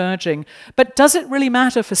science emerging, but does it really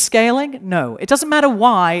matter for scaling? No. It doesn't matter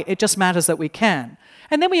why, it just matters that we can.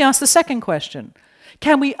 And then we ask the second question.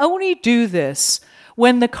 Can we only do this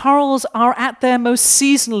when the corals are at their most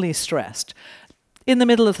seasonally stressed, in the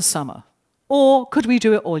middle of the summer? Or could we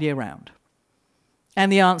do it all year round?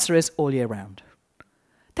 And the answer is all year round.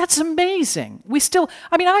 That's amazing.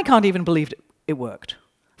 I can't even believe it worked,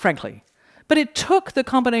 frankly. But it took the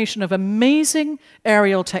combination of amazing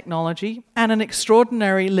aerial technology and an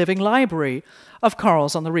extraordinary living library of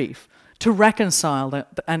corals on the reef to reconcile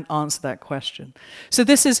that and answer that question. So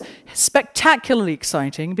this is spectacularly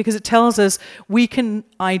exciting because it tells us we can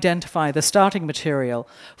identify the starting material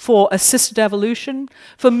for assisted evolution,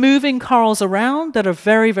 for moving corals around that are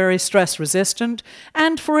very, very stress resistant,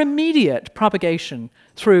 and for immediate propagation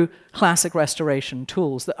through classic restoration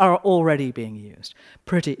tools that are already being used.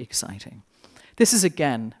 Pretty exciting. This is,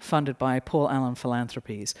 again, funded by Paul Allen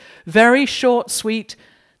Philanthropies. Very short, sweet,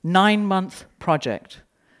 9-month project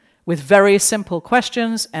with very simple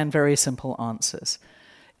questions and very simple answers.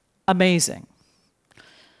 Amazing.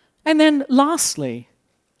 And then lastly,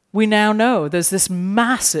 we now know there's this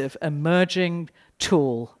massive emerging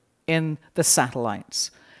tool in the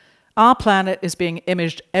satellites. Our planet is being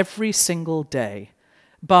imaged every single day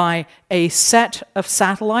by a set of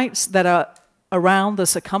satellites that are around the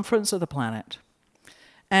circumference of the planet.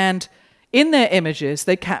 And in their images,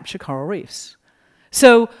 they capture coral reefs.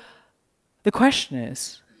 So the question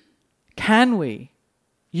is, can we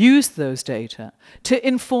use those data to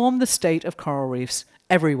inform the state of coral reefs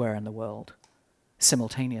everywhere in the world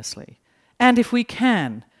simultaneously? And if we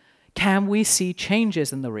can we see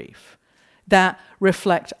changes in the reef that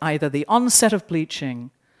reflect either the onset of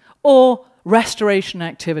bleaching or restoration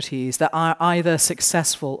activities that are either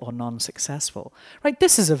successful or non-successful? Right?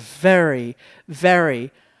 This is a very,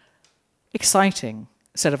 very exciting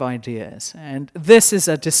set of ideas, and this is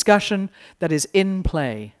a discussion that is in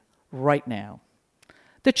play right now.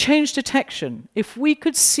 The change detection, if we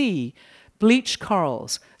could see bleached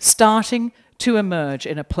corals starting to emerge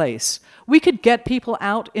in a place, we could get people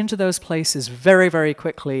out into those places very, very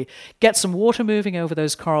quickly, get some water moving over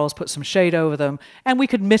those corals, put some shade over them, and we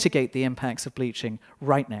could mitigate the impacts of bleaching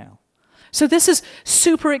right now. So this is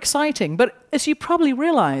super exciting, but as you probably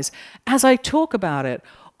realize, as I talk about it,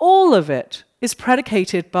 all of it is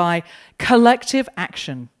predicated by collective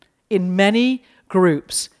action in many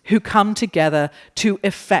groups who come together to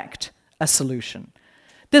effect a solution.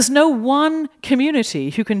 There's no one community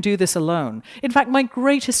who can do this alone. In fact, my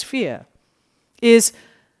greatest fear is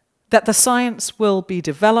that the science will be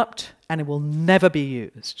developed and it will never be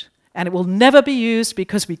used. And it will never be used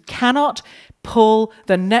because we cannot pull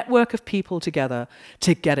the network of people together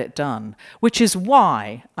to get it done, which is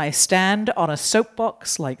why I stand on a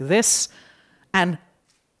soapbox like this and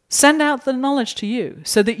send out the knowledge to you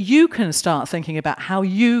so that you can start thinking about how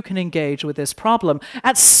you can engage with this problem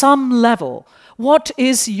at some level. What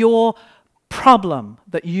is your problem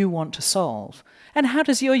that you want to solve? And how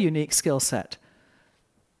does your unique skill set,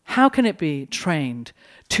 how can it be trained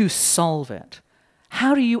to solve it?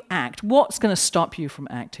 How do you act? What's going to stop you from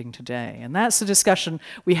acting today? And that's the discussion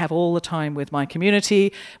we have all the time with my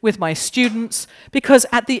community, with my students, because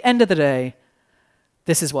at the end of the day,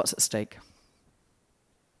 this is what's at stake.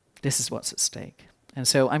 This is what's at stake. And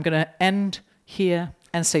so I'm going to end here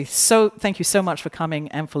and say thank you so much for coming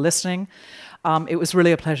and for listening. It was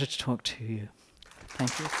really a pleasure to talk to you.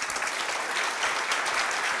 Thank you.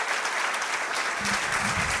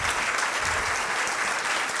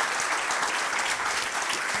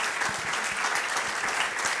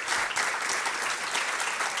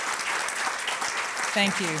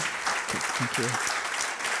 Thank you. Thank you.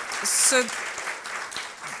 So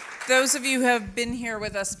those of you who have been here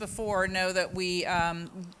with us before know that we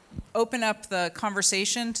open up the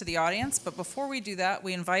conversation to the audience, but before we do that,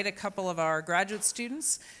 we invite a couple of our graduate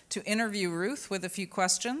students to interview Ruth with a few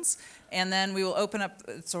questions, and then we will open up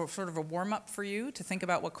sort of a warm-up for you to think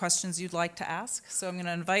about what questions you'd like to ask. So I'm going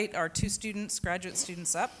to invite our two students, graduate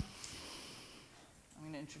students, up.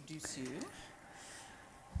 I'm going to introduce you.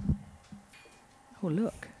 Oh,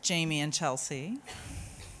 look. Jamie and Chelsea.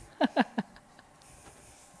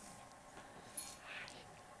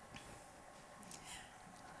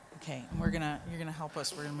 Okay, and you're gonna help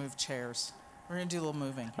us. We're gonna move chairs. We're gonna do a little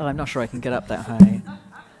moving. Oh, I'm not sure I can get up that high.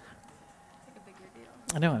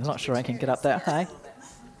 I know, I'm not sure I can get up that high.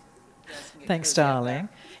 Thanks, darling.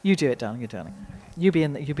 You do it, darling. You darling. You be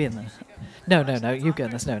in the. No. You go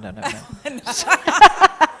in this. No.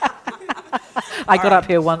 I got up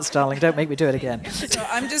here once, darling. Don't make me do it again. So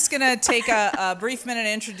I'm just going to take a brief minute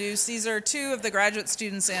to introduce. These are two of the graduate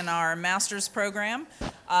students in our master's program.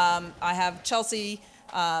 I have Chelsea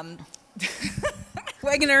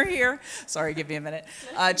Wegner here. Sorry, give me a minute.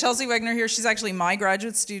 Chelsea Wegner here. She's actually my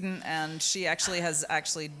graduate student, and she actually has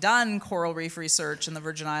done coral reef research in the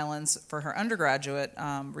Virgin Islands for her undergraduate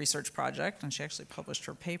research project, and she actually published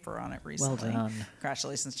her paper on it recently. Well done.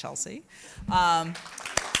 Congratulations, Chelsea.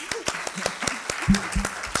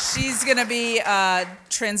 She's going to be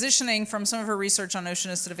transitioning from some of her research on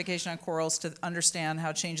ocean acidification on corals to understand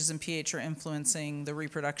how changes in pH are influencing the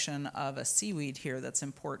reproduction of a seaweed here that's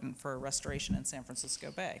important for restoration in San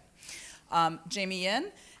Francisco Bay. Jamie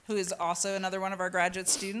Yin, who is also another one of our graduate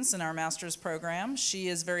students in our master's program. She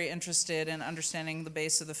is very interested in understanding the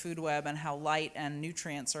base of the food web and how light and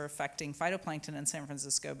nutrients are affecting phytoplankton in San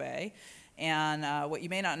Francisco Bay. And what you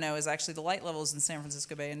may not know is actually the light levels in San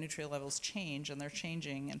Francisco Bay and nutrient levels change, and they're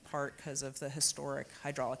changing in part because of the historic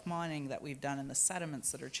hydraulic mining that we've done in the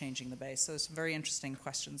sediments that are changing the bay. So some very interesting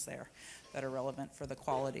questions there that are relevant for the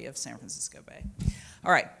quality of San Francisco Bay.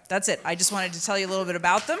 All right, that's it. I just wanted to tell you a little bit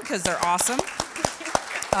about them because they're awesome.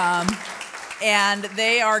 And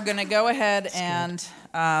they are going to go ahead and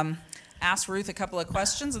ask Ruth a couple of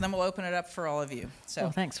questions, and then we'll open it up for all of you. So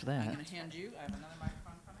thanks for that. I'm going to hand you. I have another microphone.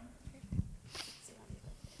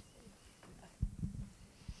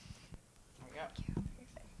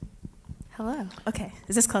 Hello. Okay.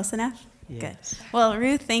 Is this close enough? Yes. Good. Well,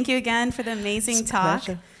 Ruth, thank you again for the amazing talk.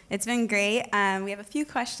 Pleasure. It's been great. We have a few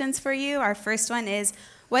questions for you. Our first one is,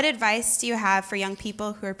 what advice do you have for young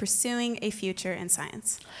people who are pursuing a future in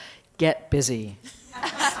science? Get busy.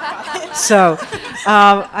 So,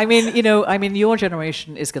 your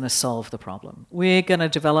generation is going to solve the problem. We're going to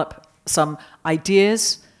develop some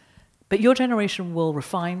ideas, but your generation will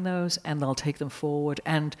refine those, and they'll take them forward,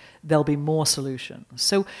 and there'll be more solutions.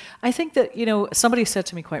 So I think that, somebody said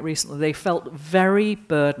to me quite recently, they felt very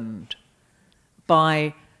burdened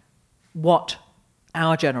by what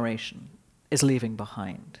our generation is leaving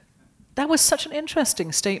behind. That was such an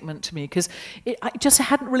interesting statement to me, because it just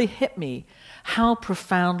hadn't really hit me how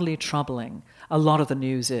profoundly troubling a lot of the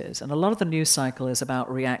news is. And a lot of the news cycle is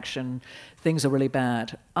about reaction, things are really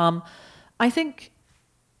bad. I think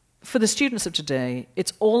for the students of today,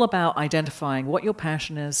 it's all about identifying what your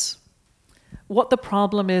passion is, what the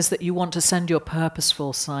problem is that you want to send your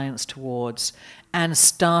purposeful science towards, and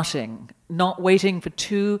starting, not waiting for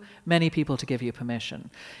too many people to give you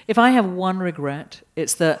permission. If I have one regret,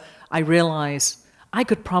 it's that I realize I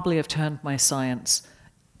could probably have turned my science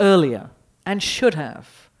earlier, and should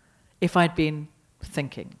have, if I'd been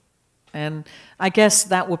thinking. And I guess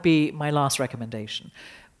that would be my last recommendation.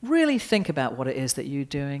 Really think about what it is that you're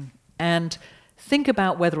doing, and think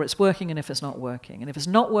about whether it's working and if it's not working. And if it's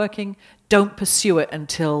not working, don't pursue it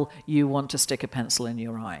until you want to stick a pencil in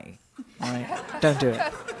your eye. All right? Don't do it.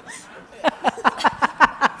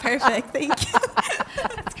 Perfect. Thank you.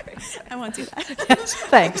 That's great. I won't do that. Yes,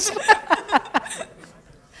 thanks.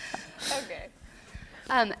 Okay.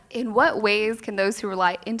 In what ways can those who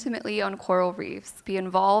rely intimately on coral reefs be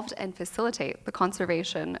involved and facilitate the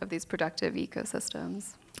conservation of these productive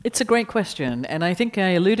ecosystems? It's a great question, and I think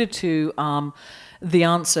I alluded to the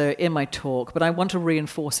answer in my talk, but I want to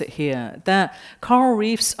reinforce it here, that coral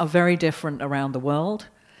reefs are very different around the world,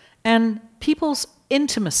 and people's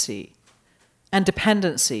intimacy and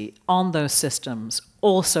dependency on those systems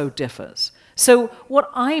also differs. So what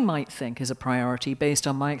I might think is a priority based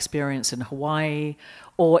on my experience in Hawaii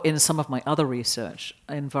or in some of my other research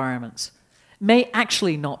environments may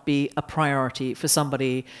actually not be a priority for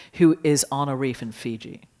somebody who is on a reef in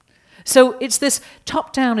Fiji. So it's this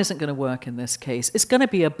top-down isn't going to work in this case. It's going to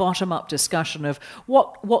be a bottom-up discussion of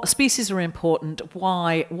what species are important,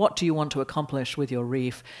 why, what do you want to accomplish with your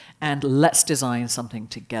reef, and let's design something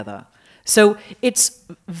together. So it's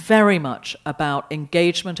very much about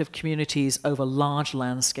engagement of communities over large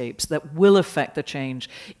landscapes that will affect the change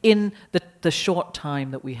in the short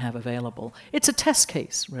time that we have available. It's a test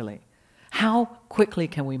case, really. How quickly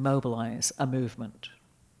can we mobilize a movement?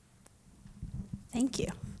 Thank you.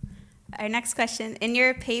 Our next question. In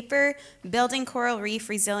your paper, Building Coral Reef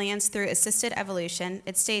Resilience Through Assisted Evolution,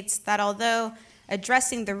 it states that although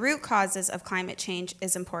addressing the root causes of climate change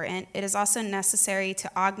is important, it is also necessary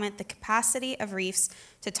to augment the capacity of reefs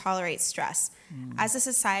to tolerate stress. As a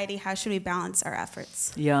society, how should we balance our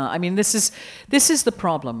efforts? Yeah, I mean, this is the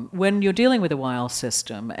problem. When you're dealing with a wild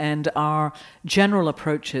system, and our general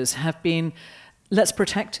approaches have been, let's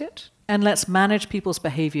protect it, and let's manage people's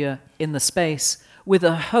behavior in the space with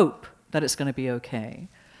a hope that it's going to be okay.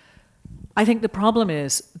 I think the problem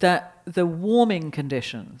is that the warming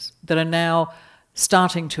conditions that are now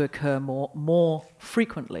starting to occur more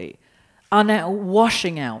frequently are now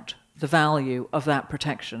washing out the value of that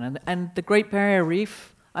protection. And the Great Barrier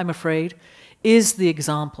Reef, I'm afraid, is the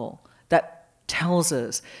example that tells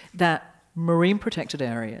us that marine protected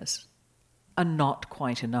areas are not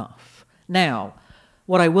quite enough. Now,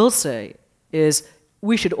 what I will say is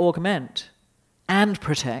we should augment and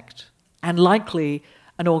protect, and likely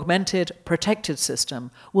an augmented protected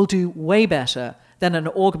system will do way better than an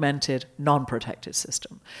augmented non-protected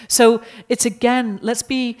system. So it's again, let's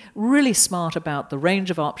be really smart about the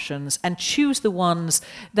range of options and choose the ones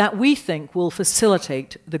that we think will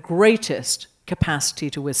facilitate the greatest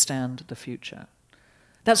capacity to withstand the future.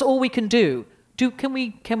 That's all we can do. Can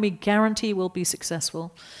we guarantee we'll be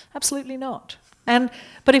successful? Absolutely not.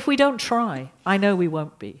 But if we don't try, I know we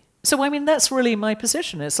won't be. So, I mean, that's really my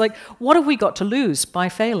position. It's like, what have we got to lose by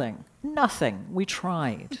failing? Nothing. We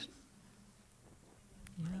tried.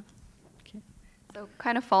 Yeah. Okay. So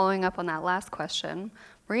kind of following up on that last question,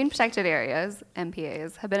 marine protected areas,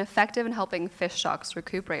 MPAs, have been effective in helping fish stocks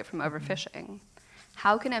recuperate from overfishing.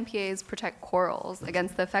 How can MPAs protect corals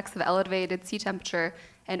against the effects of elevated sea temperature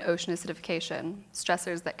and ocean acidification,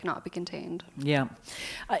 stressors that cannot be contained? Yeah.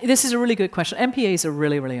 This is a really good question. MPAs are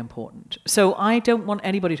really, really important. So I don't want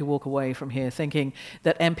anybody to walk away from here thinking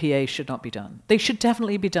that MPAs should not be done. They should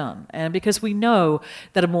definitely be done. And because we know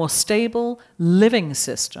that a more stable living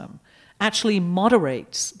system actually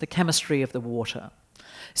moderates the chemistry of the water.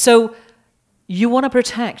 So you want to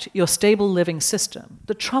protect your stable living system.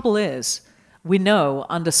 The trouble is, we know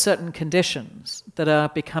under certain conditions that are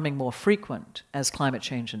becoming more frequent as climate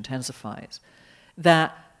change intensifies,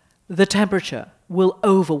 that the temperature will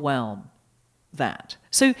overwhelm that.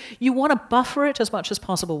 So you want to buffer it as much as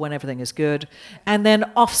possible when everything is good, and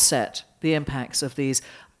then offset the impacts of these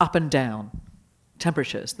up and down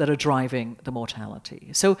temperatures that are driving the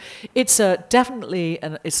mortality. So it's definitely,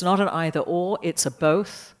 it's not an either or, it's a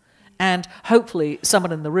both, and hopefully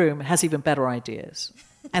someone in the room has even better ideas.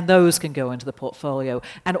 And those can go into the portfolio,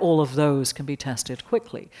 and all of those can be tested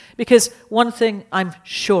quickly. Because one thing I'm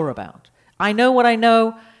sure about, I know what I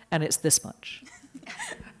know, and it's this much.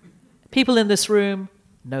 People in this room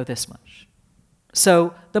know this much.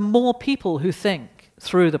 So the more people who think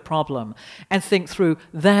through the problem and think through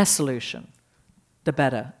their solution, the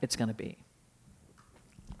better it's going to be.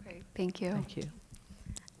 Great, thank you. Thank you.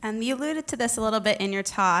 You alluded to this a little bit in your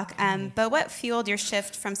talk, but what fueled your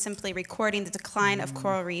shift from simply recording the decline of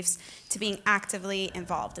coral reefs to being actively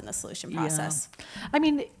involved in the solution process? Yeah. I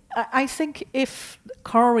mean, I think if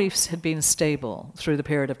coral reefs had been stable through the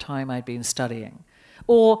period of time I'd been studying,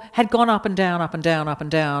 or had gone up and down, up and down, up and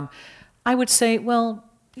down, I would say, well,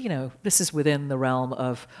 you know, this is within the realm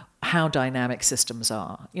of how dynamic systems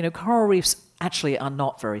are. You know, coral reefs actually are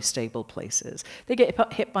not very stable places. They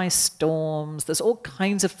get hit by storms. There's all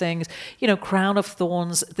kinds of things. You know, crown of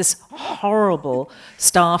thorns, this horrible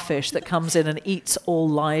starfish that comes in and eats all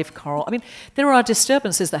live coral. I mean, there are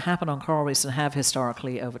disturbances that happen on coral reefs and have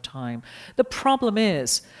historically over time. The problem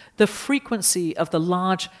is the frequency of the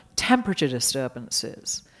large temperature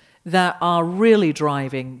disturbances that are really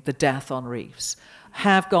driving the death on reefs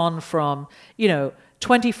have gone from, you know,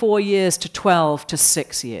 24 years to 12 to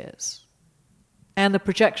 6 years. And the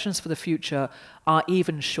projections for the future are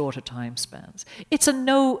even shorter time spans.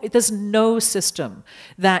 There's no system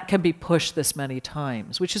that can be pushed this many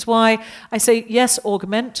times, which is why I say, yes,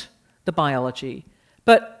 augment the biology,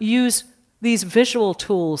 but use these visual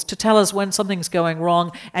tools to tell us when something's going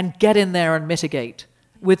wrong and get in there and mitigate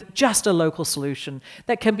with just a local solution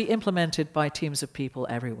that can be implemented by teams of people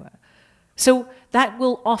everywhere. So that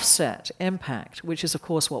will offset impact, which is, of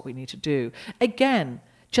course, what we need to do. Again,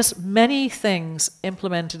 just many things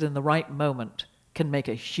implemented in the right moment can make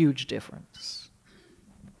a huge difference.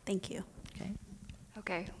 Thank you. Okay.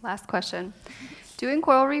 Okay, last question. Doing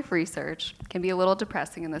coral reef research can be a little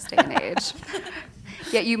depressing in this day and age,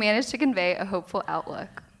 yet you manage to convey a hopeful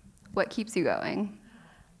outlook. What keeps you going?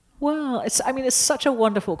 Well, it's such a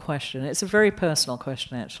wonderful question. It's a very personal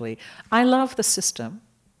question, actually. I love the system,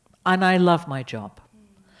 and I love my job.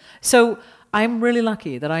 So I'm really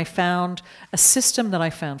lucky that I found a system that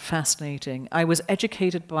I found fascinating. I was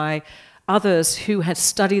educated by others who had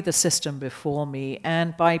studied the system before me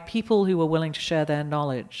and by people who were willing to share their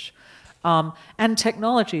knowledge. And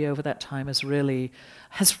technology over that time has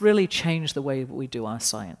really changed the way we do our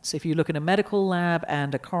science. If you look in a medical lab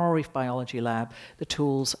and a coral reef biology lab, the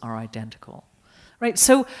tools are identical. Right?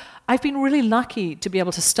 So I've been really lucky to be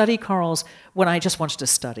able to study corals when I just wanted to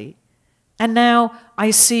study. And now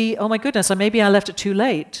I see, oh my goodness, maybe I left it too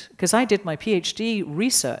late, because I did my PhD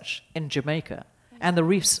research in Jamaica, and the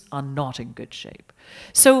reefs are not in good shape.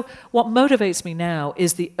 So what motivates me now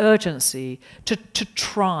is the urgency to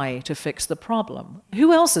try to fix the problem.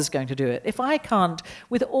 Who else is going to do it? If I can't,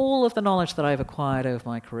 with all of the knowledge that I've acquired over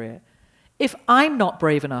my career, if I'm not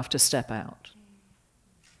brave enough to step out,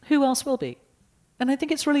 who else will be? And I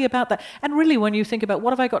think it's really about that. And really, when you think about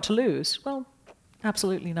what have I got to lose? Well,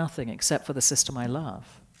 absolutely nothing except for the system I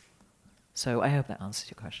love. So I hope that answers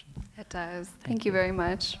your question. It does. Thank you very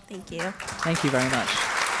much. Thank you. Thank you very much.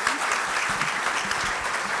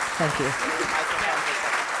 Thank you.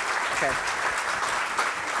 Okay.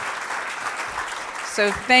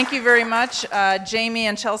 So thank you very much, Jamie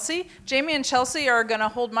and Chelsea. Jamie and Chelsea are going to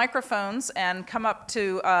hold microphones and come up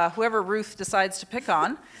to whoever Ruth decides to pick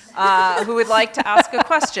on, who would like to ask a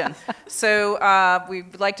question. So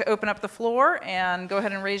we'd like to open up the floor and go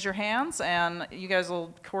ahead and raise your hands, and you guys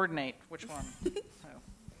will coordinate which one.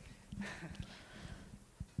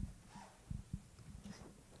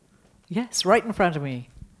 Yes, right in front of me.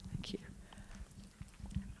 Thank you.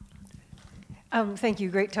 Thank you.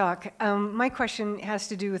 Great talk. My question has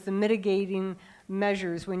to do with the mitigating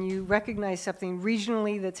measures. When you recognize something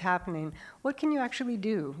regionally that's happening, what can you actually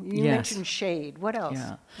do? You mentioned shade. What else?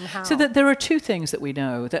 Yeah. And how? So there are two things that we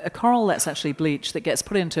know. That a coral that's actually bleached, that gets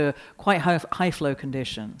put into quite high flow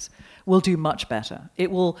conditions, will do much better.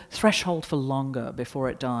 It will threshold for longer before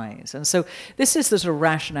it dies. And so this is the sort of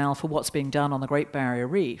rationale for what's being done on the Great Barrier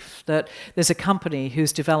Reef, that there's a company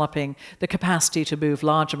who's developing the capacity to move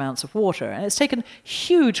large amounts of water. And it's taken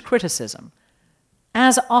huge criticism,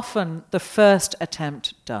 as often the first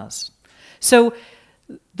attempt does. So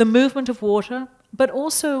the movement of water, but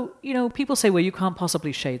also, people say, well, you can't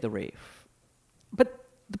possibly shade the reef. But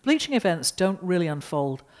the bleaching events don't really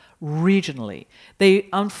unfold regionally. They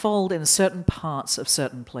unfold in certain parts of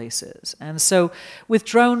certain places. And so with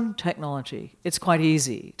drone technology, it's quite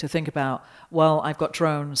easy to think about, well, I've got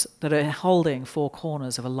drones that are holding 4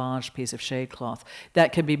 corners of a large piece of shade cloth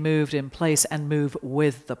that can be moved in place and move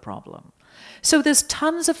with the problem. So there's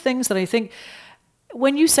tons of things that I think,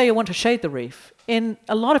 when you say you want to shade the reef, in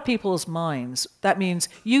a lot of people's minds, that means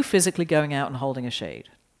you physically going out and holding a shade.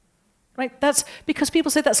 Right? That's because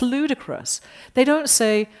people say that's ludicrous. They don't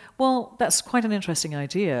say, well, that's quite an interesting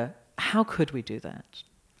idea. How could we do that?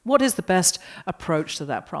 What is the best approach to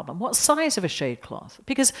that problem? What size of a shade cloth?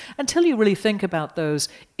 Because until you really think about those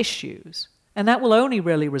issues, and that will only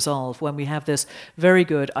really resolve when we have this very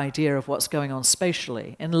good idea of what's going on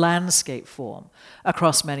spatially, in landscape form,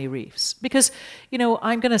 across many reefs. Because,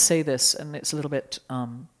 I'm going to say this, and it's a little bit,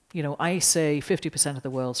 I say 50% of the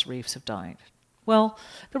world's reefs have died. Well,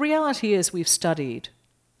 the reality is we've studied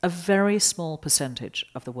a very small percentage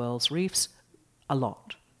of the world's reefs, a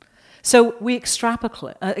lot. So we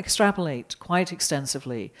extrapolate quite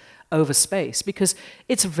extensively over space because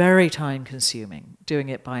it's very time-consuming doing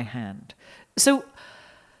it by hand. So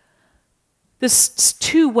there's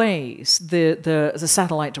 2 ways the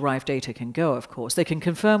satellite-derived data can go, of course. They can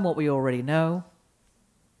confirm what we already know,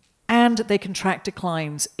 and they can track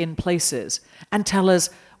declines in places and tell us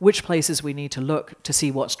which places we need to look to see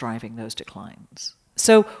what's driving those declines.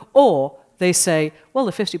 So, or they say, well,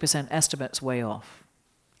 the 50% estimate's way off.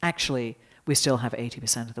 Actually, we still have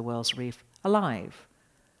 80% of the world's reef alive.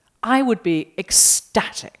 I would be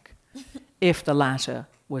ecstatic if the latter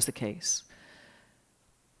was the case.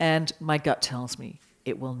 And my gut tells me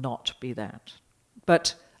it will not be that.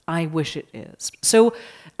 But I wish it is. So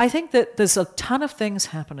I think that there's a ton of things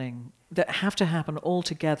happening that have to happen all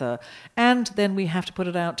together, and then we have to put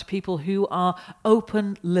it out to people who are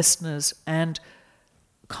open listeners and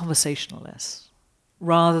conversationalists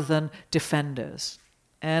rather than defenders.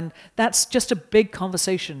 And that's just a big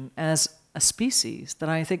conversation as a species that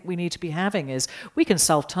I think we need to be having, is we can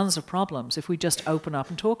solve tons of problems if we just open up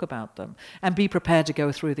and talk about them and be prepared to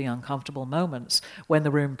go through the uncomfortable moments when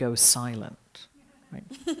the room goes silent. Right?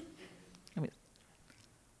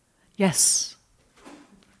 Yes.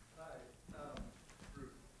 Ruth,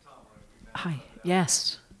 Tom, Hi.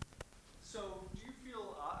 Yes. So, do you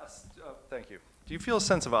feel? Thank you. Do you feel a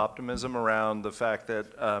sense of optimism around the fact that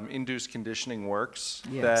induced conditioning works?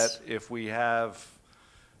 Yes. That if we have,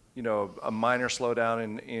 you know, a minor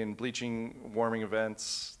slowdown in bleaching, warming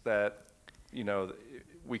events, that, you know,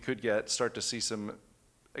 we could start to see some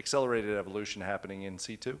accelerated evolution happening in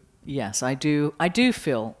C2? Yes, I do. I do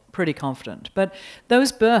feel pretty confident. But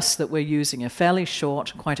those bursts that we're using are fairly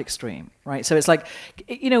short, quite extreme, right? So it's like,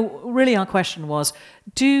 you know, really our question was,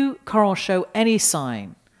 do corals show any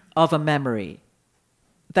sign of a memory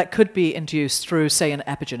that could be induced through, say, an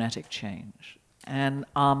epigenetic change? And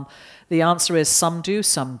the answer is some do,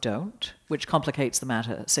 some don't, which complicates the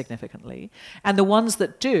matter significantly. And the ones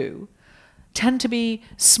that do tend to be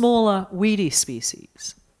smaller, weedy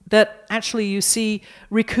species that actually you see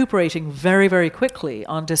recuperating very, very quickly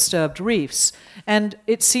on disturbed reefs. And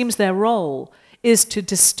it seems their role is to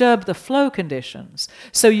disturb the flow conditions.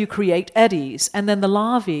 So you create eddies, and then the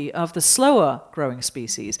larvae of the slower growing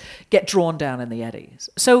species get drawn down in the eddies.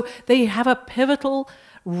 So they have a pivotal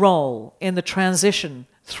role in the transition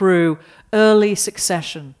through early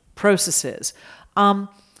succession processes.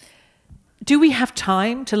 Do we have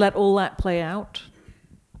time to let all that play out?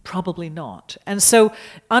 Probably not. And so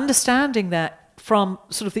understanding that from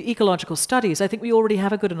sort of the ecological studies, I think we already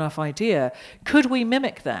have a good enough idea. Could we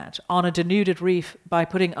mimic that on a denuded reef by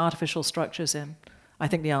putting artificial structures in? I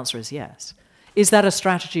think the answer is yes. Is that a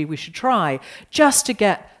strategy we should try just to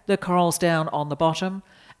get the corals down on the bottom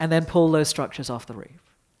and then pull those structures off the reef?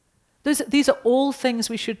 These are all things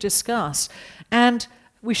we should discuss, and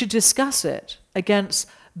we should discuss it against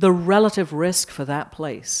the relative risk for that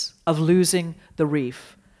place of losing the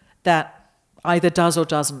reef that either does or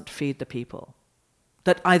doesn't feed the people,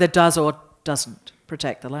 that either does or doesn't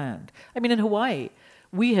protect the land. I mean, in Hawaii,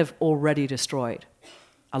 we have already destroyed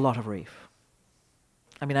a lot of reef.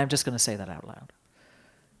 I mean, I'm just going to say that out loud,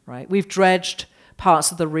 right? We've dredged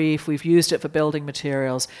parts of the reef, we've used it for building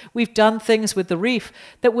materials, we've done things with the reef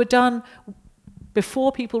that were done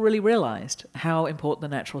before people really realized how important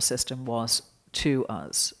the natural system was to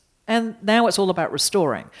us. And now it's all about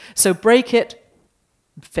restoring. So break it,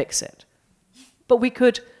 fix it. But we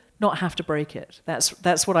could not have to break it.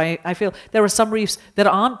 That's what I feel. There are some reefs that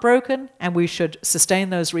aren't broken, and we should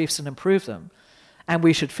sustain those reefs and improve them, and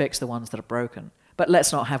we should fix the ones that are broken. But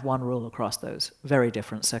let's not have one rule across those very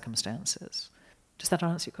different circumstances. Does that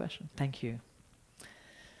answer your question? Thank you.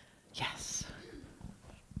 Yes.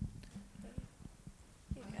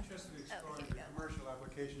 I'm interested in exploring the commercial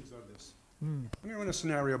applications of this. Let me run a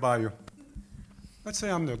scenario by you. Let's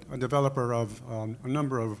say I'm a developer of a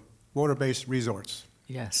number of water-based resorts.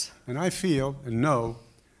 Yes. And I feel and know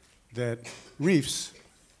that reefs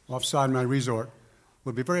offside my resort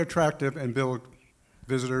would be very attractive and build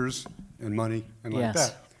visitors and money and like Yes.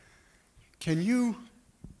 that. Can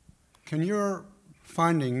your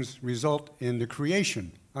findings result in the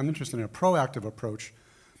creation? I'm interested in a proactive approach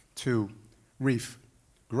to reef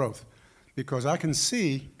growth, because I can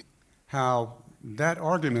see how that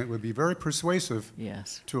argument would be very persuasive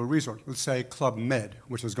Yes. to a resort. Let's say Club Med,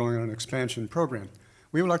 which is going on an expansion program.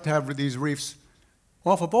 We would like to have these reefs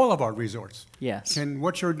off of all of our resorts. Yes. Can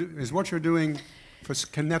what you're doing,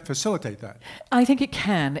 can that facilitate that? I think it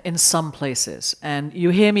can in some places. And you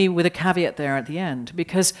hear me with a caveat there at the end,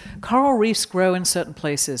 because coral reefs grow in certain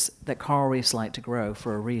places that coral reefs like to grow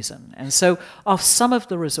for a reason. And so off some of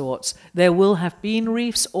the resorts, there will have been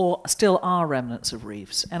reefs or still are remnants of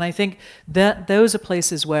reefs. And I think that those are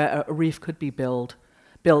places where a reef could be built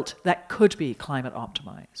that could be climate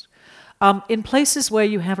optimized. In places where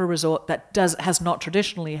you have a resort that has not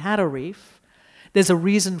traditionally had a reef, there's a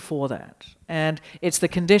reason for that. And it's the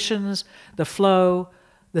conditions, the flow,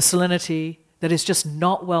 the salinity that is just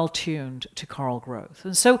not well tuned to coral growth.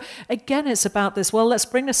 And so, again, it's about this, well, let's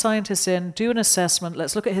bring the scientists in, do an assessment,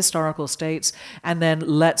 let's look at historical states, and then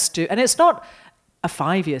and it's not a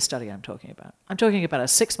 5-year study I'm talking about. I'm talking about a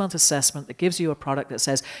 6-month assessment that gives you a product that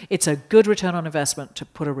says it's a good return on investment to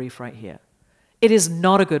put a reef right here. It is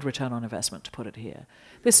not a good return on investment to put it here.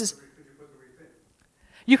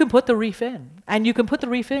 You can put the reef in, and you can put the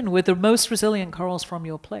reef in with the most resilient corals from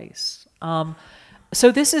your place.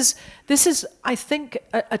 So this is, I think,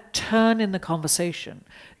 a turn in the conversation.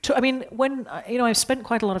 I've spent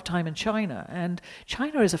quite a lot of time in China, and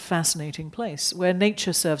China is a fascinating place where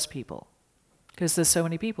nature serves people, because there's so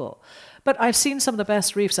many people. But I've seen some of the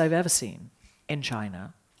best reefs I've ever seen in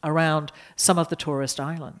China around some of the tourist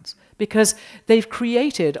islands, because they've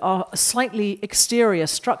created slightly exterior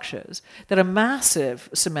structures that are massive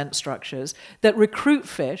cement structures that recruit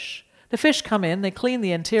fish The fish come in, they clean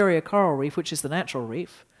the interior coral reef, which is the natural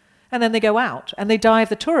reef, and then they go out, and they dive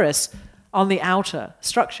the tourists on the outer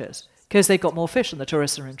structures because they've got more fish and the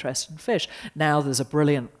tourists are interested in fish. Now there's a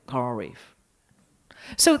brilliant coral reef.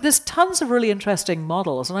 So there's tons of really interesting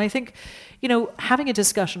models, and I think, having a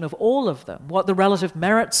discussion of all of them, what the relative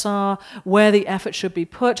merits are, where the effort should be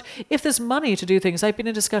put. If there's money to do things, I've been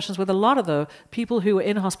in discussions with a lot of the people who are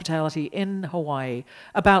in hospitality in Hawaii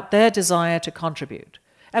about their desire to contribute.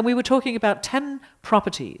 And we were talking about 10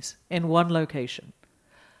 properties in one location.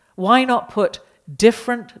 Why not put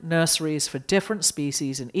different nurseries for different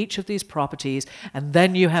species in each of these properties, and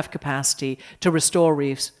then you have capacity to restore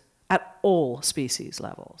reefs at all species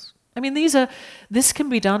levels? I mean, this can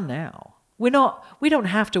be done now. We don't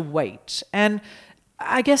have to wait. And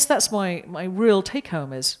I guess that's my real take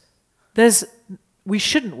home is we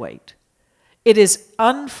shouldn't wait. It is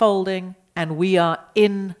unfolding, and we are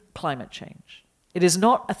in climate change. It is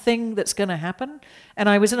not a thing that's going to happen. And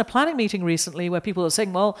I was in a planning meeting recently where people were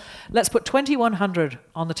saying, well, let's put 2100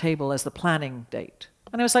 on the table as the planning date.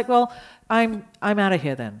 And I was like, well, I'm out of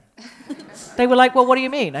here then. They were like, well, what do you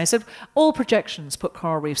mean? I said, all projections put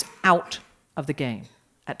coral reefs out of the game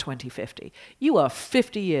at 2050. You are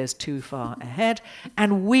 50 years too far ahead,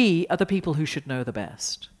 and we are the people who should know the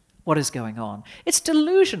best what is going on. It's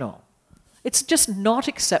delusional. It's just not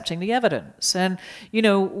accepting the evidence. And,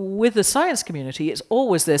 with the science community, it's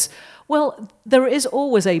always this, well, there is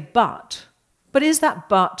always a but. But is that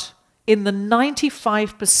but in the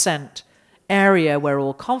 95% area where we're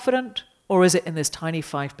all confident, or is it in this tiny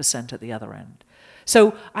 5% at the other end?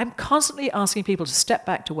 So I'm constantly asking people to step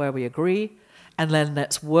back to where we agree, and then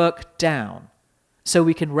let's work down so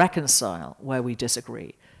we can reconcile where we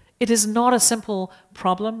disagree. It is not a simple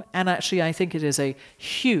problem, and actually I think it is a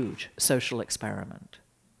huge social experiment,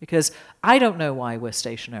 because I don't know why we're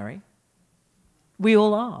stationary. We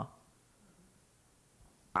all are.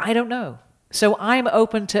 I don't know. So I'm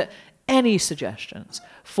open to any suggestions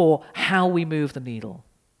for how we move the needle,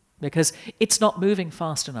 because it's not moving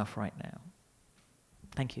fast enough right now.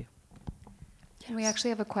 Thank you. And we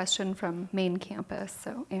actually have a question from main campus,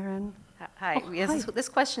 so Erin. Hi. Oh, Yes, hi. this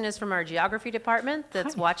question is from our geography department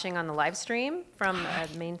that's Hi. watching on the live stream from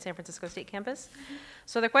main San Francisco State campus.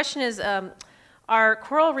 So the question is, are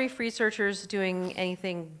coral reef researchers doing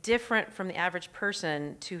anything different from the average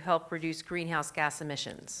person to help reduce greenhouse gas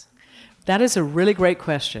emissions? That is a really great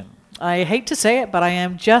question. I hate to say it, but I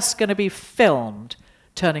am just going to be filmed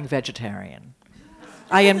turning vegetarian.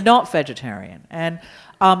 I am not vegetarian. And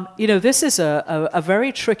this is a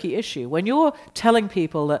very tricky issue. When you're telling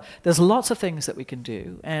people that there's lots of things that we can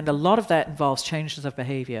do, and a lot of that involves changes of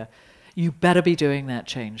behavior, you better be doing that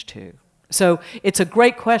change too. So it's a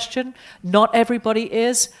great question. Not everybody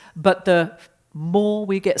is, but the more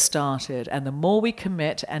we get started and the more we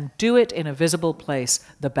commit and do it in a visible place,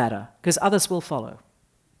 the better, because others will follow.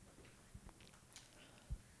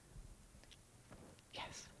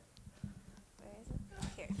 Yes. Where is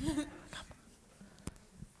it? Here.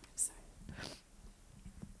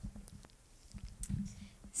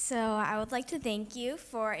 So I would like to thank you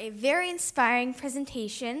for a very inspiring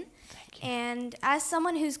presentation. Thank you. And as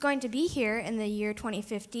someone who's going to be here in the year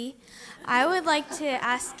 2050, I would like to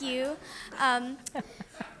ask you,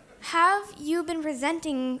 have you been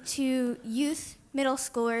presenting to youth, middle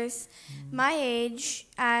schoolers, my age,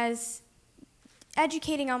 as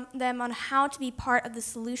educating them on how to be part of the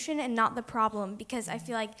solution and not the problem? Because I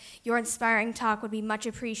feel like your inspiring talk would be much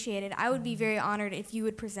appreciated. I would be very honored if you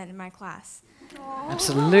would present in my class.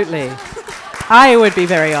 Absolutely. I would be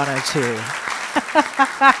very honored too.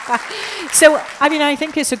 So, I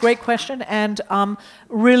think it's a great question, and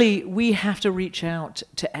really, we have to reach out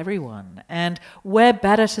to everyone, and we're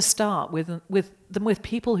better to start with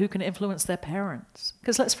people who can influence their parents.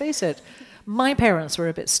 Because let's face it, my parents were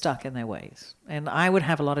a bit stuck in their ways, and I would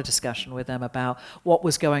have a lot of discussion with them about what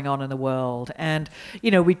was going on in the world, and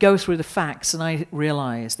we'd go through the facts, and I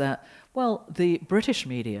realized that, well, the British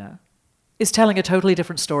media is telling a totally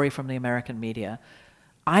different story from the American media.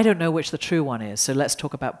 I don't know which the true one is, so let's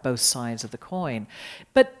talk about both sides of the coin.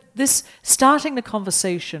 But this starting the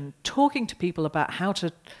conversation, talking to people about how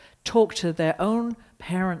to talk to their own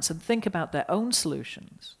parents and think about their own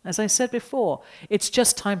solutions. As I said before, it's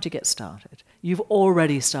just time to get started. You've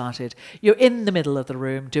already started. You're in the middle of the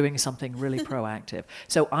room doing something really proactive.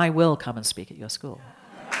 So I will come and speak at your school.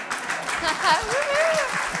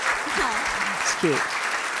 It's cute.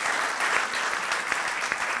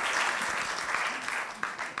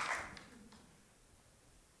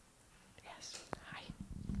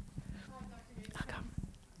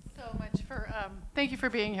 So much Thank you for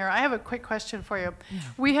being here. I have a quick question for you.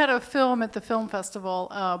 We had a film at the film festival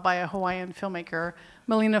by a Hawaiian filmmaker,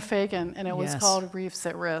 Melina Fagan, and it was called Reefs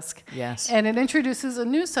at Risk. Yes. And it introduces a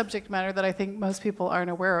new subject matter that I think most people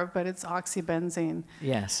aren't aware of, but it's oxybenzene.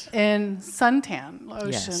 Yes. In suntan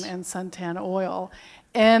lotion and suntan oil.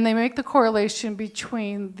 And they make the correlation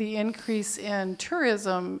between the increase in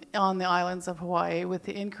tourism on the islands of Hawaii with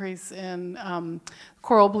the increase in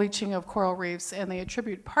coral bleaching of coral reefs, and they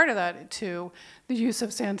attribute part of that to the use of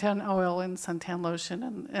suntan oil and suntan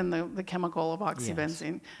lotion and the chemical of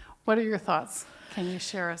oxybenzene. Yes. What are your thoughts? Can you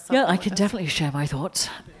share us? Yeah, I can definitely share my thoughts.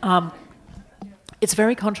 It's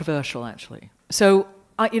very controversial, actually. So,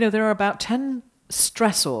 there are about 10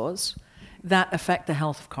 stressors that affect the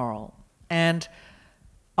health of coral, and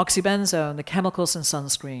oxybenzone, the chemicals in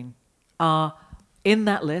sunscreen, are in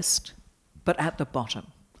that list, but at the bottom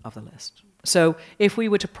of the list. So if we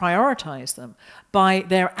were to prioritize them by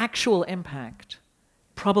their actual impact,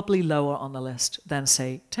 probably lower on the list than,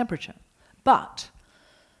 say, temperature. But,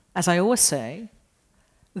 as I always say,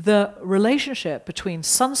 the relationship between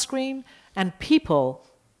sunscreen and people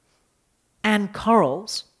and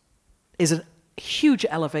corals is a huge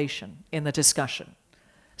elevation in the discussion.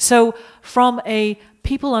 So from a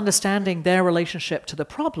people understanding their relationship to the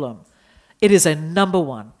problem, it is a number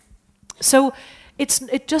one. So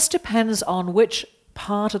it just depends on which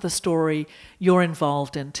part of the story you're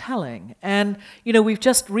involved in telling. And, we've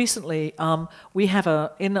just recently,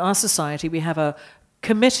 in our society, we have a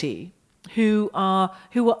committee who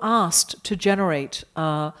were asked to generate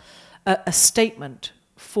a statement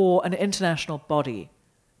for an international body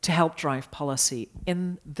to help drive policy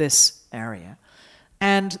in this area.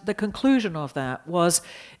 And the conclusion of that was,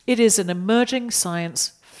 it is an emerging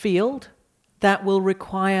science field that will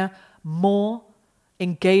require more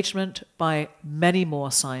engagement by many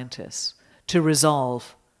more scientists to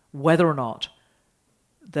resolve whether or not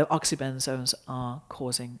the oxybenzones are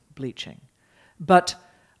causing bleaching. But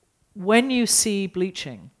when you see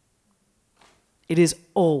bleaching, it is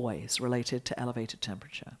always related to elevated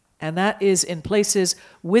temperature. And that is in places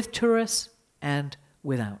with tourists and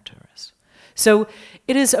without tourists. So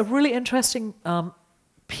it is a really interesting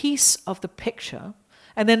piece of the picture.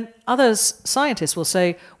 And then scientists will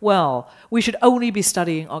say, well, we should only be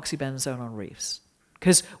studying oxybenzone on reefs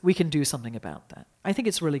because we can do something about that. I think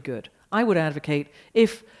it's really good. I would advocate,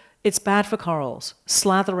 if it's bad for corals,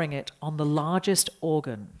 slathering it on the largest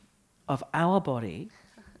organ of our body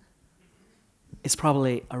is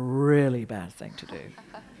probably a really bad thing to do.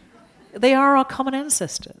 They are our common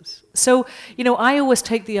ancestors. So, I always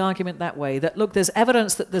take the argument that way, that, look, there's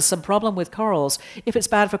evidence that there's some problem with corals. If it's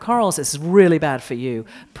bad for corals, it's really bad for you.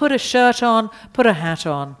 Put a shirt on, put a hat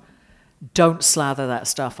on. Don't slather that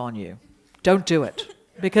stuff on you. Don't do it.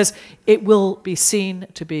 Because it will be seen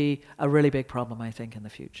to be a really big problem, I think, in the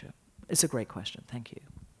future. It's a great question. Thank you.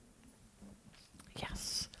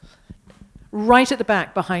 Yes. Right at the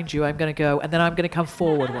back behind you, I'm going to go, and then I'm going to come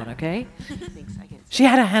forward one, okay? Thanks, I guess. She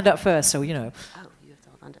had her hand up first, so Oh, you have to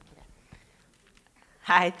hold on to that.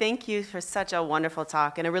 Hi, thank you for such a wonderful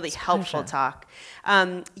talk and a really helpful talk.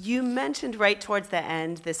 You mentioned right towards the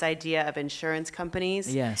end this idea of insurance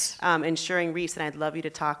companies insuring reefs, and I'd love you to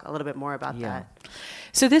talk a little bit more about that.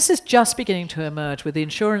 So this is just beginning to emerge with the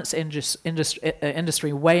insurance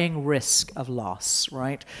industry weighing risk of loss,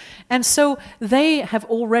 right? And so they have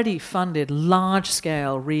already funded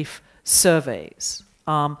large-scale reef surveys.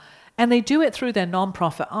 And they do it through their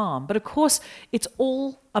nonprofit arm. But of course, it's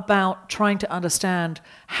all about trying to understand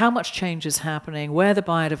how much change is happening, where the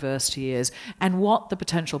biodiversity is, and what the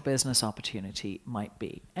potential business opportunity might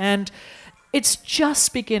be. And it's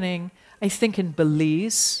just beginning, I think, in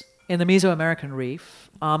Belize, in the Mesoamerican Reef.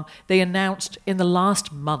 They announced in the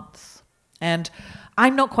last month. And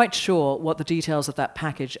I'm not quite sure what the details of that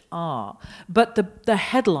package are. But the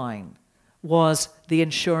headline was, the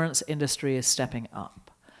insurance industry is stepping up.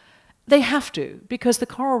 They have to, because the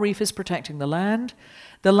coral reef is protecting the land.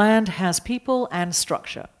 The land has people and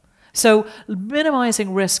structure. So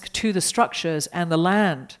minimizing risk to the structures and the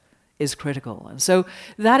land is critical. And so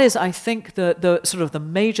that is, I think, the sort of the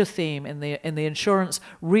major theme in the insurance,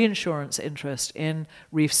 reinsurance interest in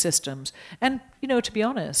reef systems. And, to be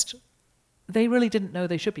honest, they really didn't know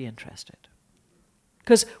they should be interested,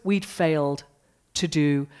 because we'd failed to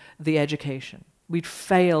do the education. We'd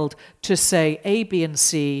failed to say A, B, and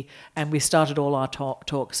C, and we started all our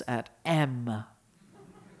talks at M.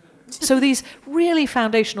 So these really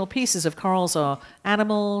foundational pieces of corals are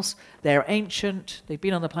animals, they're ancient, they've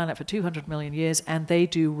been on the planet for 200 million years, and they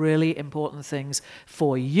do really important things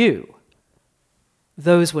for you.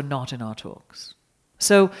 Those were not in our talks.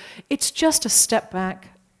 So it's just a step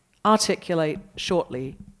back. articulate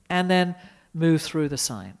shortly, and then move through the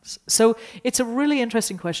science. So it's a really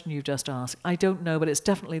interesting question you've just asked. I don't know, but it's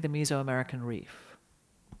definitely the Mesoamerican reef.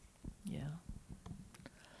 Yeah.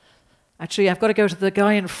 Actually, I've got to go to the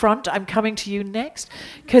guy in front. I'm coming to you next,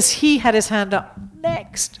 because he had his hand up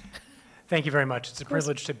next. Thank you very much. It's a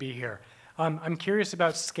privilege to be here. I'm curious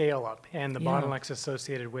about scale-up and the bottlenecks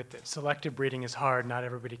associated with it. Selective breeding is hard. Not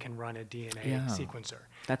everybody can run a DNA sequencer.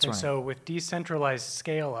 That's right. So with decentralized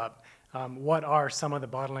scale-up, what are some of the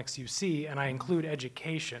bottlenecks you see? And I include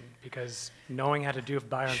education, because knowing how to do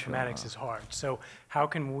bioinformatics is hard. So how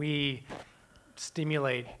can we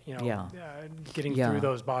stimulate, getting through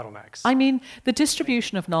those bottlenecks? I mean, the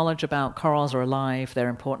distribution of knowledge about corals are alive. They're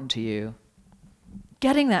important to you.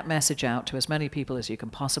 Getting that message out to as many people as you can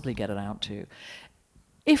possibly get it out to.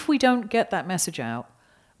 If we don't get that message out,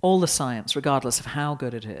 all the science, regardless of how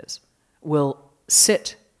good it is, will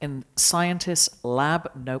sit in scientists' lab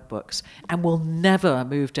notebooks and will never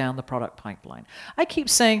move down the product pipeline. I keep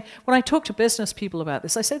saying, when I talk to business people about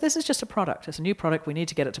this, I say, this is just a product. It's a new product. We need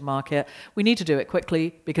to get it to market. We need to do it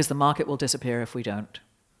quickly because the market will disappear if we don't.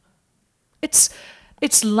 It's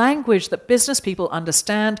language that business people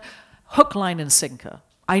understand, hook, line, and sinker.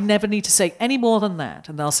 I never need to say any more than that.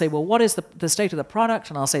 And they'll say, well, what is the state of the product?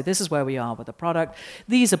 And I'll say, this is where we are with the product.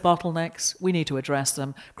 These are bottlenecks. We need to address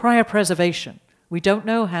them. Cryopreservation. We don't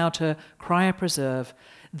know how to cryopreserve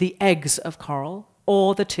the eggs of coral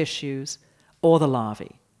or the tissues or the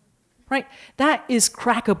larvae. Right? That is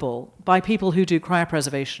crackable by people who do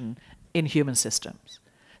cryopreservation in human systems.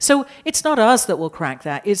 So it's not us that will crack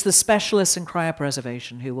that. It's the specialists in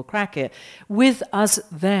cryopreservation who will crack it, with us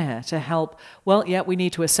there to help. Well, yeah, we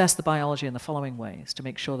need to assess the biology in the following ways to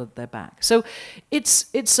make sure that they're back. So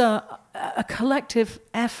it's a collective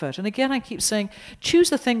effort. And again, I keep saying, choose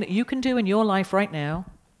the thing that you can do in your life right now.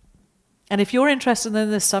 And if you're interested in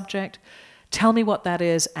this subject, tell me what that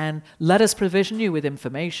is, and let us provision you with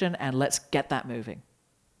information, and let's get that moving.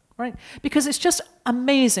 Right? Because it's just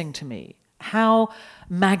amazing to me how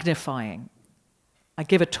magnifying. I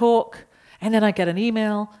give a talk, and then I get an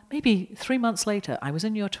email, maybe 3 months later, I was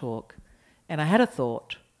in your talk, and I had a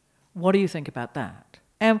thought. What do you think about that?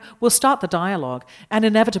 And we'll start the dialogue, and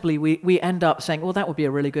inevitably we end up saying, well, that would be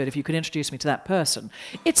a really good if you could introduce me to that person.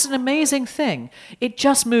 It's an amazing thing. It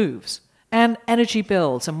just moves, and energy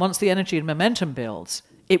builds, and once the energy and momentum builds,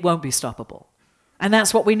 it won't be stoppable. And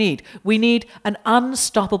that's what we need. We need an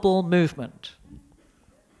unstoppable movement.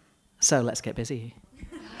 So let's get busy.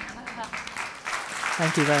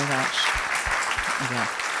 Thank you very much. Yeah.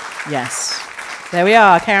 Yes. There we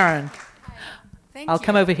are, Karen. I'll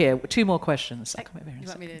come over here. 2 more questions. I'll come over here. You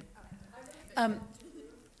want me to?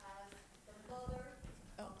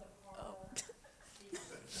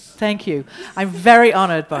 Thank you. I'm very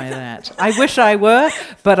honored by that. I wish I were,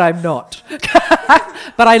 but I'm not.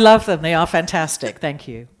 But I love them. They are fantastic. Thank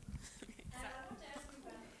you.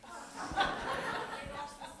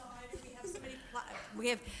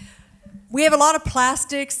 We have a lot of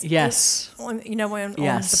plastics. Yes. On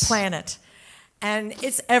the planet, and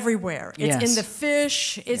it's everywhere. It's in the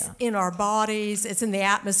fish. It's in our bodies. It's in the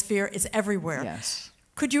atmosphere. It's everywhere. Yes.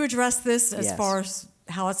 Could you address this as far as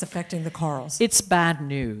how it's affecting the corals? It's bad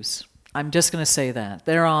news. I'm just going to say that.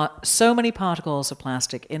 There are so many particles of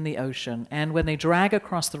plastic in the ocean, and when they drag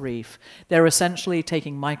across the reef, they're essentially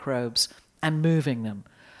taking microbes and moving them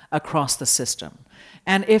across the system.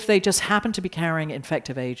 And if they just happen to be carrying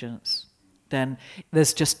infective agents, then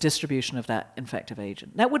there's just distribution of that infective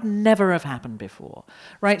agent. That would never have happened before,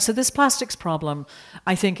 right? So this plastics problem,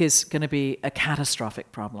 I think, is going to be a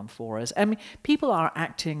catastrophic problem for us. I mean, people are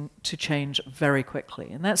acting to change very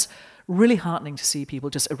quickly, and that's really heartening to see people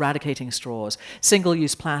just eradicating straws,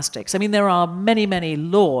 single-use plastics. I mean, there are many, many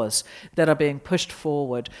laws that are being pushed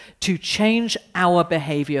forward to change our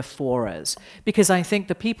behavior for us, because I think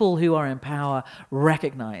the people who are in power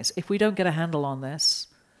recognize if we don't get a handle on this,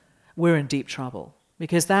 we're in deep trouble,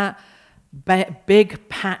 because that big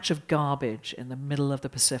patch of garbage in the middle of the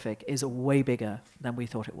Pacific is way bigger than we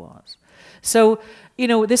thought it was. So,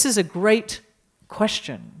 this is a great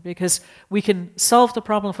question, because we can solve the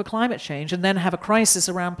problem for climate change and then have a crisis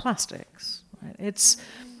around plastics. Right?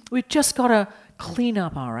 We've just got to clean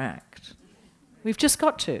up our act. We've just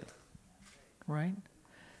got to, right?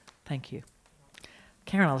 Thank you.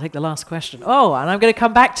 Karen, I'll take the last question. Oh, and I'm going to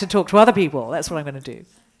come back to talk to other people. That's what I'm going to do.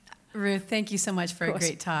 Ruth, thank you so much for a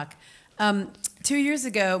great talk. 2 years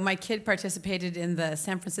ago, my kid participated in the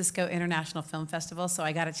San Francisco International Film Festival, so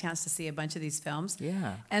I got a chance to see a bunch of these films.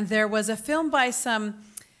 Yeah. And there was a film by some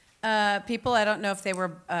people, I don't know if they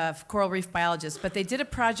were coral reef biologists, but they did a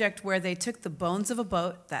project where they took the bones of a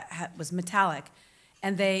boat that was metallic,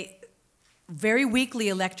 and they very weakly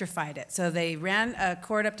electrified it. So they ran a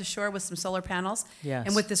cord up to shore with some solar panels. Yes.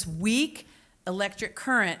 And with this weak electric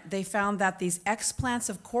current, they found that these explants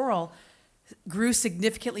of coral grew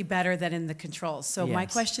significantly better than in the controls. So my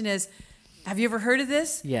Yes. question is, have you ever heard of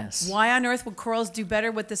this? Yes. Why on earth would corals do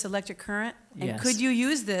better with this electric current? And Yes. could you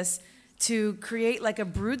use this to create like a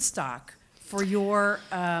brood stock for your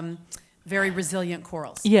very resilient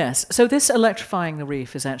corals? Yes. So this electrifying the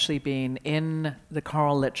reef has actually been in the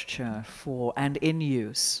coral literature and in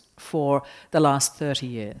use for the last 30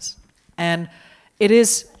 years. And it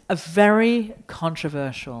is a very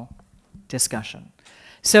controversial discussion.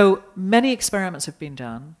 So many experiments have been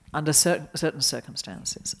done under certain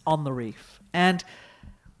circumstances on the reef. And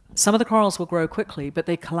some of the corals will grow quickly, but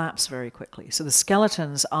they collapse very quickly. So the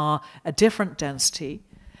skeletons are a different density,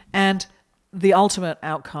 and the ultimate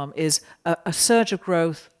outcome is a surge of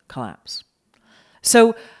growth, collapse.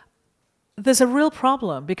 So there's a real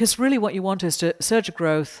problem, because really what you want is a surge of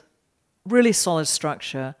growth, really solid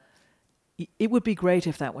structure. It would be great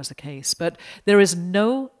if that was the case, but there is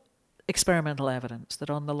no experimental evidence that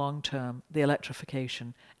on the long term, the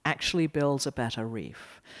electrification actually builds a better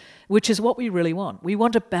reef, which is what we really want. We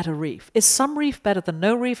want a better reef. Is some reef better than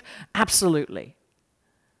no reef? Absolutely.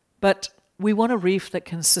 But we want a reef that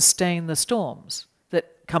can sustain the storms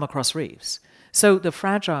that come across reefs. So the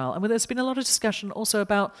fragile, and there's been a lot of discussion also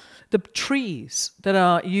about the trees that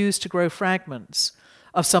are used to grow fragments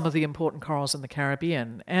of some of the important corals in the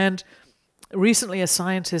Caribbean. And recently a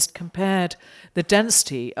scientist compared the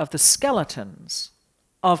density of the skeletons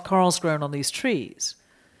of corals grown on these trees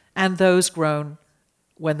and those grown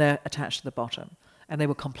when they're attached to the bottom. And they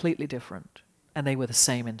were completely different. And they were the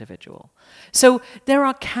same individual. So there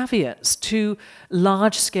are caveats to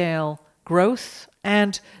large-scale growth,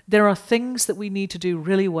 and there are things that we need to do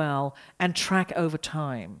really well and track over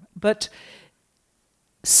time. But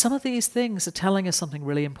some of these things are telling us something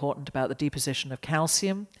really important about the deposition of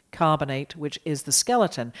calcium carbonate, which is the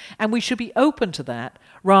skeleton. And we should be open to that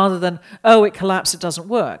rather than, oh, it collapsed, it doesn't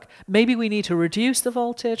work. Maybe we need to reduce the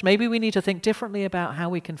voltage. Maybe we need to think differently about how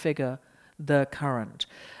we configure the current.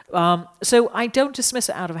 So I don't dismiss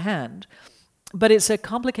it out of hand, but it's a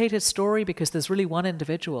complicated story because there's really one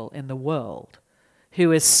individual in the world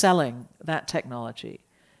who is selling that technology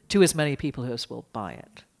to as many people as will buy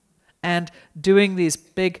it, and doing these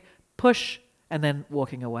big push and then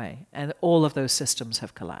walking away, and all of those systems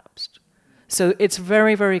have collapsed. So it's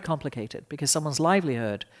very, very complicated because someone's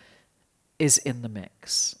livelihood is in the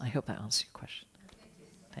mix. I hope that answers your question.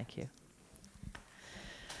 Thank you.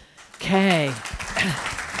 Okay.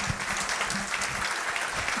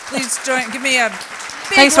 Please give me a big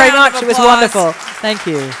Thanks very round much. of It was applause. wonderful. Thank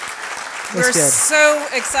you. We're so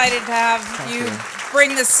excited to have you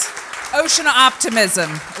bring this ocean of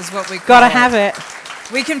optimism, is what we call it. Gotta have it.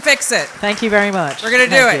 We can fix it. Thank you very much. We're gonna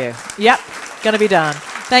do it. You. Yep, gonna be done.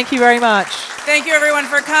 Thank you very much. Thank you, everyone,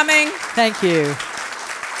 for coming. Thank you.